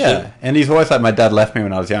cheek and shit. And he's always like, my dad left me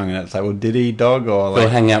when I was young. And it's like, well, did he, dog? Or like, He'll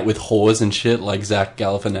hang out with whores and shit like Zach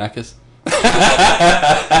Galifianakis.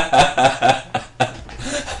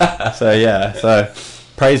 So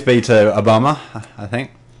praise be to Obama, I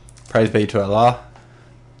think. Praise be to Allah,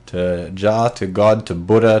 to Jah, to God, to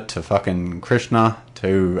Buddha, to fucking Krishna,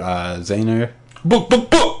 to Xenu. Boop, boop,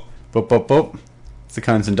 boop. Boop, boop, boop. It's the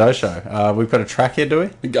Conez and Doe show. We've got a track here, do we?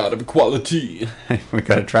 The God of Equality. We've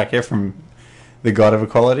got a track here from the God of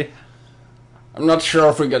Equality. I'm not sure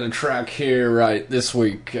if we got a track here right this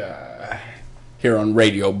week, here on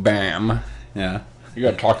Radio BAM. Yeah. You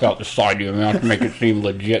gotta talk out the side of your mouth to make it seem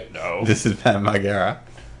legit, though. This is Pam Margera.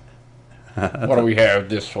 What do we have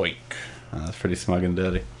this week? Oh, that's pretty smug and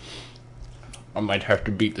dirty. I might have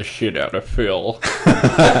to beat the shit out of Phil.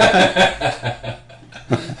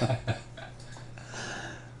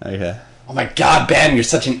 Okay. Oh my god, Ben, you're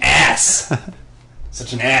such an ass!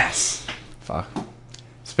 Such an ass. Fuck.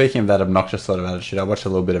 Speaking of that obnoxious sort of attitude, I watched a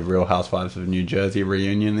little bit of Real Housewives of New Jersey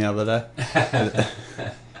reunion the other day.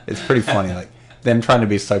 It's pretty funny, like, them trying to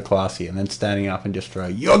be so classy and then standing up and just throw,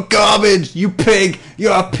 "You're garbage! You pig!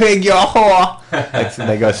 You're a pig! You're a whore!" Like,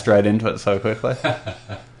 they go straight into it so quickly.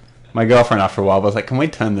 My girlfriend after a while was like, "Can we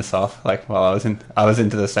turn this off?" Like, while I was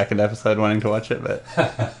into the second episode wanting to watch it, but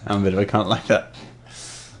I'm a bit of a cunt like that.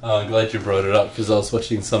 Oh, I'm glad you brought it up, because I was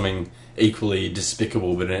watching something equally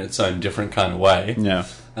despicable but in its own different kind of way. Yeah.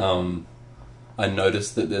 I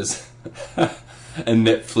noticed that there's a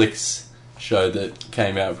Netflix show that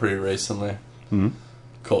came out pretty recently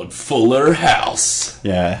called Fuller House.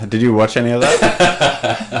 Yeah. Did you watch any of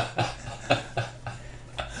that?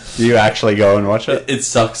 Do you actually go and watch it? It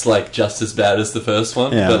sucks like just as bad as the first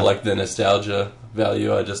one, Yeah. but like the nostalgia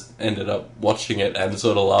value, I just ended up watching it and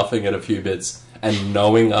sort of laughing at a few bits and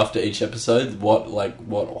knowing after each episode what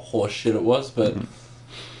horse shit it was, but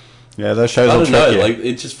Yeah, those shows I will don't trick know, you. like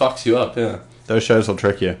it just fucks you up, yeah. Those shows will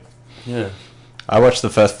trick you. Yeah. I watched the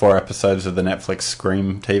first 4 episodes of the Netflix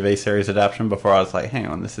Scream TV series adaptation before I was like, hang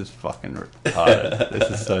on, this is fucking retarded. This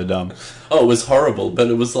is so dumb. Oh, it was horrible, but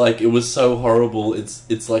it was so horrible,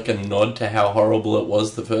 it's like a nod to how horrible it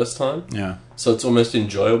was the first time. Yeah. So it's almost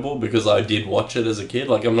enjoyable because I did watch it as a kid,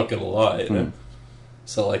 like I'm not gonna lie, you know?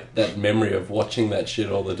 So like that memory of watching that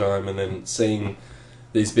shit all the time and then seeing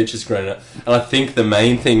these bitches grown up. And I think the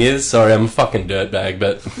main thing is, sorry, I'm a fucking dirtbag,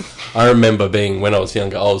 but I remember when I was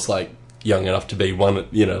younger, I was like young enough to be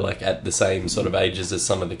like at the same sort of ages as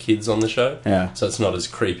some of the kids on the show. Yeah. So it's not as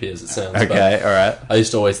creepy as it sounds. Okay, alright. I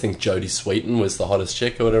used to always think Jodie Sweetin was the hottest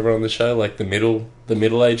chick or whatever on the show, like the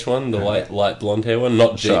middle-aged one, the light blonde hair one,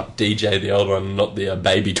 not Sure. DJ, the old one, not the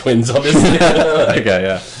baby twins, obviously. Okay,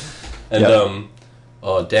 yeah. And,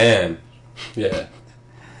 oh, damn. Yeah.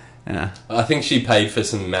 Yeah. I think she paid for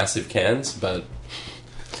some massive cans, but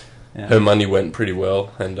Yeah. her money went pretty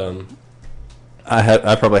well, and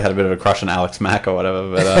I probably had a bit of a crush on Alex Mack or whatever,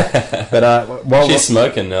 but she's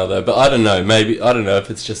smoking now though. But I don't know. Maybe I don't know if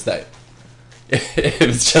it's just that. If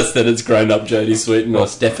it's just that it's grown up Jodie Sweetin or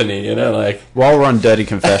Stephanie, like. while we're on Dirty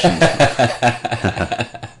Confessions,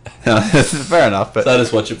 fair enough. But So I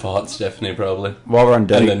just watch it for Hot Stephanie probably, while we're on and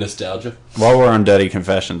the Dirty, nostalgia. while we're on Dirty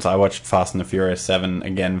Confessions, I watched Fast and the Furious 7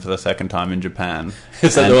 again for the second time in Japan.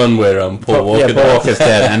 Is that the one where Paul Walker? Yeah, Paul Walker's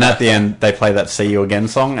dead, and at the end they play that "See You Again"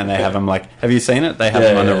 song, and they have him like. Have you seen it? They have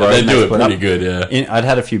him on the road. They and do it split pretty up. good, yeah. I'd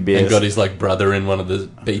had a few beers. And got his like brother in one of the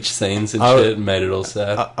beach scenes and I- shit, and made it all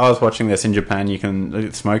sad. I was watching this in Japan. You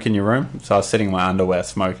can smoke in your room, so I was sitting in my underwear,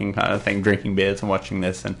 smoking kind of thing, drinking beers, and watching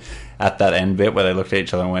this. And at that end bit where they looked at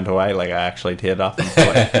each other and went away, like I actually teared up, and,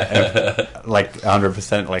 like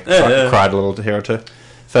 100%, like cried a little tear or two.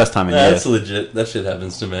 First time in years. That's legit. That shit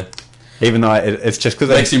happens to me. Even though it's just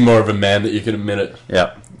because It makes you more of a man that you can admit it.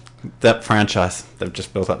 Yeah, that franchise, they've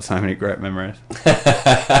just built up so many great memories.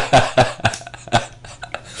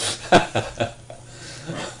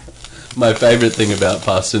 My favourite thing about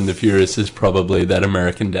Fast and the Furious is probably that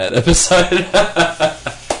American Dad episode.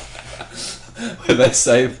 Where they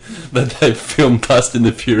say that they filmed Fast and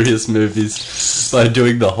the Furious movies by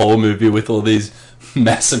doing the whole movie with all these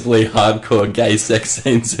massively hardcore gay sex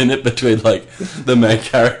scenes in it between like the main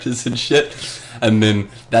characters and shit. And then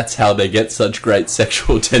that's how they get such great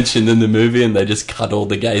sexual tension in the movie, and they just cut all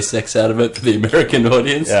the gay sex out of it for the American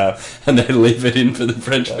audience. Yeah. And they leave it in for the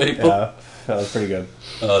French people. Yeah, that was pretty good.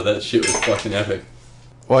 Oh, that shit was fucking epic.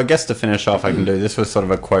 Well, I guess to finish off, I can do this was sort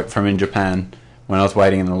of a quote from in Japan when I was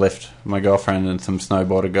waiting in the lift. My girlfriend and some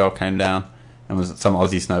snowboarder girl came down, and was some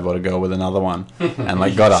Aussie snowboarder girl with another one, and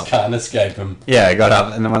like got up. Can't escape them. Yeah, got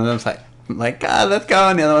up, and then one of them's like, let's go,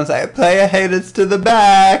 and the other one's like, player haters to the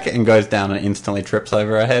back, and goes down and instantly trips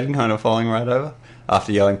over her head, kind of falling right over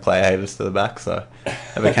after yelling player haters to the back. So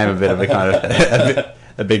it became a bit of a kind of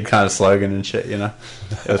a big kind of slogan and shit, It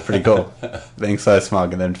was pretty cool, being so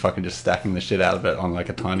smug and then fucking just stacking the shit out of it on like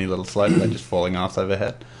a tiny little slope, like just falling ass over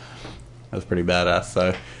head. That was pretty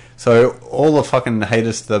badass. So all the fucking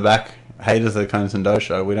haters to the back, haters of the Conez and Doe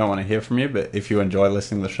show, we don't want to hear from you, but if you enjoy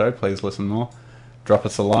listening to the show, please listen more. Drop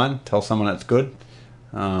us a line, tell someone it's good.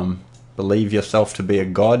 Believe yourself to be a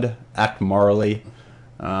god, act morally.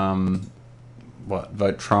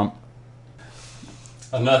 Vote Trump.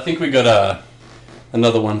 And I think we got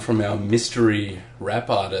another one from our mystery rap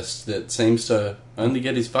artist that seems to only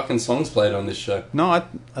get his fucking songs played on this show. No,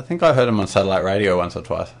 I think I heard him on satellite radio once or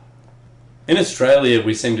twice. In Australia,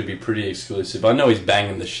 we seem to be pretty exclusive. I know he's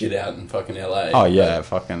banging the shit out in fucking LA. Oh yeah,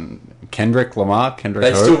 fucking Kendrick Lamar,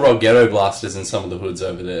 They still roll ghetto blasters in some of the hoods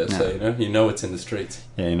over there, so you know it's in the streets.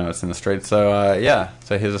 Yeah, it's in the streets. So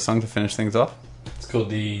so here's a song to finish things off. It's called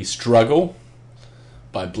The Struggle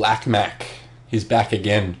by BlackMack. He's back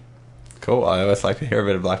again. Cool. I always like to hear a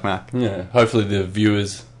bit of BlackMack. Yeah, hopefully the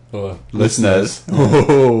viewers or Listeners.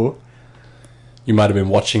 Ooh. You might have been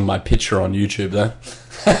watching my picture on YouTube though.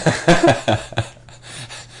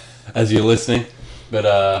 As you're listening.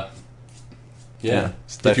 But yeah.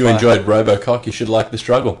 If you enjoyed Robocock, you should like The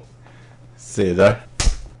Struggle. See you though.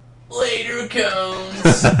 Later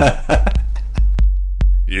comes.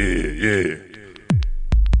 Yeah.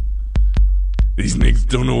 These niggas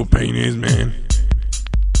don't know what pain is, man.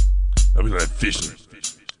 I be like fishing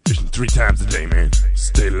 3 times a day, man.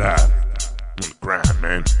 Stay alive. I'm on the grind,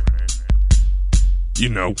 man.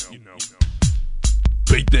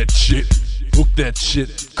 Bake that shit, hook that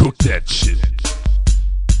shit, cook that shit.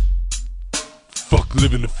 Fuck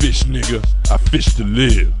living to fish, nigga. I fish to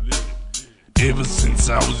live. Ever since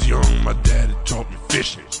I was young, my daddy taught me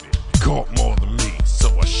fishing. Caught more than me, so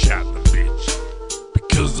I shot the bitch.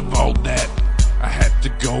 Because of all that, I had to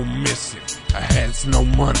go missing. I had no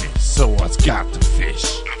money, so I got to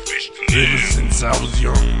fish. Ever since I was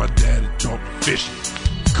young, my daddy taught me fishing.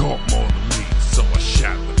 Caught more than me, so I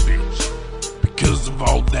shot the bitch. Because of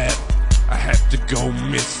all that, I had to go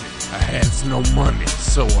missing. I had no money,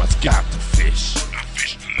 so I got to fish.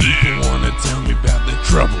 People wanna tell me about their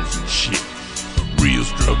troubles and shit. A real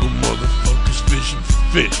struggle, motherfuckers fishing for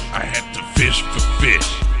fish. I had to fish for fish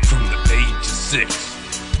from the age of 6.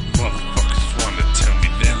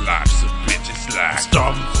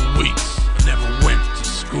 weeks, I never went to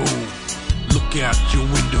school. Look out your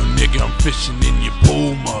window, nigga, I'm fishing in your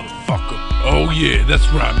pool, motherfucker. Oh yeah, that's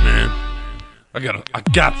right, man. I got to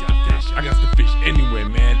fish. I got to fish anywhere,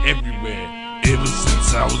 man, everywhere. Ever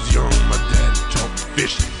since I was young, my dad taught me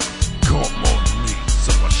fishing. Caught more than me,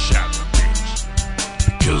 so I shot the bitch.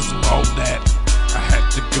 Because of all that, I had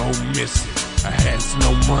to go missing. I had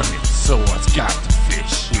no money, so I got to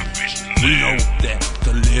fish. We know that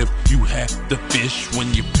to live, you have to fish.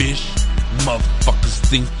 When you fish, motherfuckers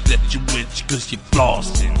think that you rich cause you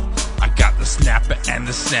flossing. I got the snapper and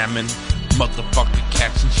the salmon. Motherfucker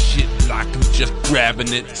catching shit like I'm just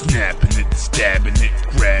grabbing it, snapping it, stabbing it,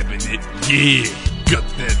 grabbing it. Yeah, gut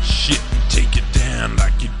that shit and take it down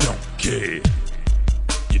like you don't care.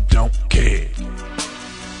 You don't care.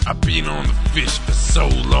 I've been on the fish for so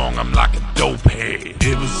long, I'm like a dope head.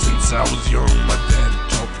 Ever since I was young, my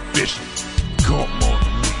daddy taught me fishing. Caught more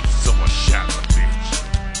than me, so I shot the bitch.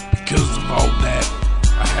 Because of all that,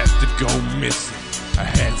 I had to go missing. I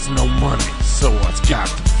had no money, so I got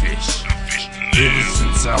to fish. Ever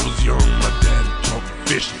since I was young, my daddy taught me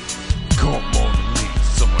fishing. Caught more than me,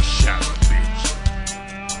 so I shot the bitch.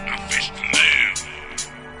 I fished to live.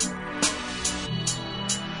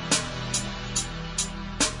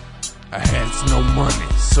 I had no money,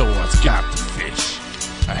 so I got to fish.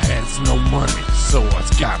 I had no money, so I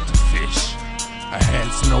got to fish. I had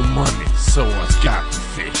no money, so I got to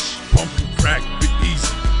fish. Pumping crack be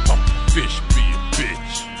easy, pumping fish be a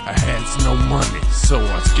bitch. I had no money, so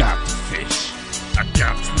I got to fish. I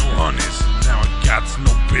got no honeys, now I got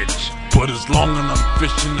no bitch. But as long as I'm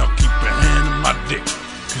fishing, I'll keep a hand in my dick.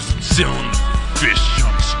 Cause I'm selling the fish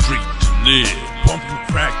on the street to live. Pumping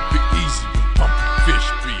crack be easy, but pumping fish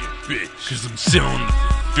be a bitch. Cause I'm selling the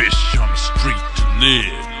fish on the street to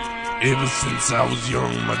live. Ever since I was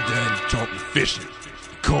young, my daddy taught me fishing.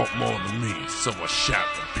 He caught more than me, so I shot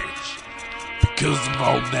the bitch. Because of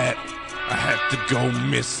all that, I had to go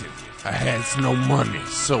missing. I had no money,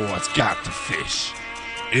 so I got to fish.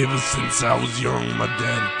 Ever since I was young, my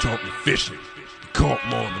daddy taught me fishing. He caught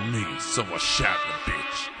more than me, so I shot the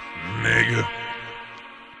bitch. Nigga.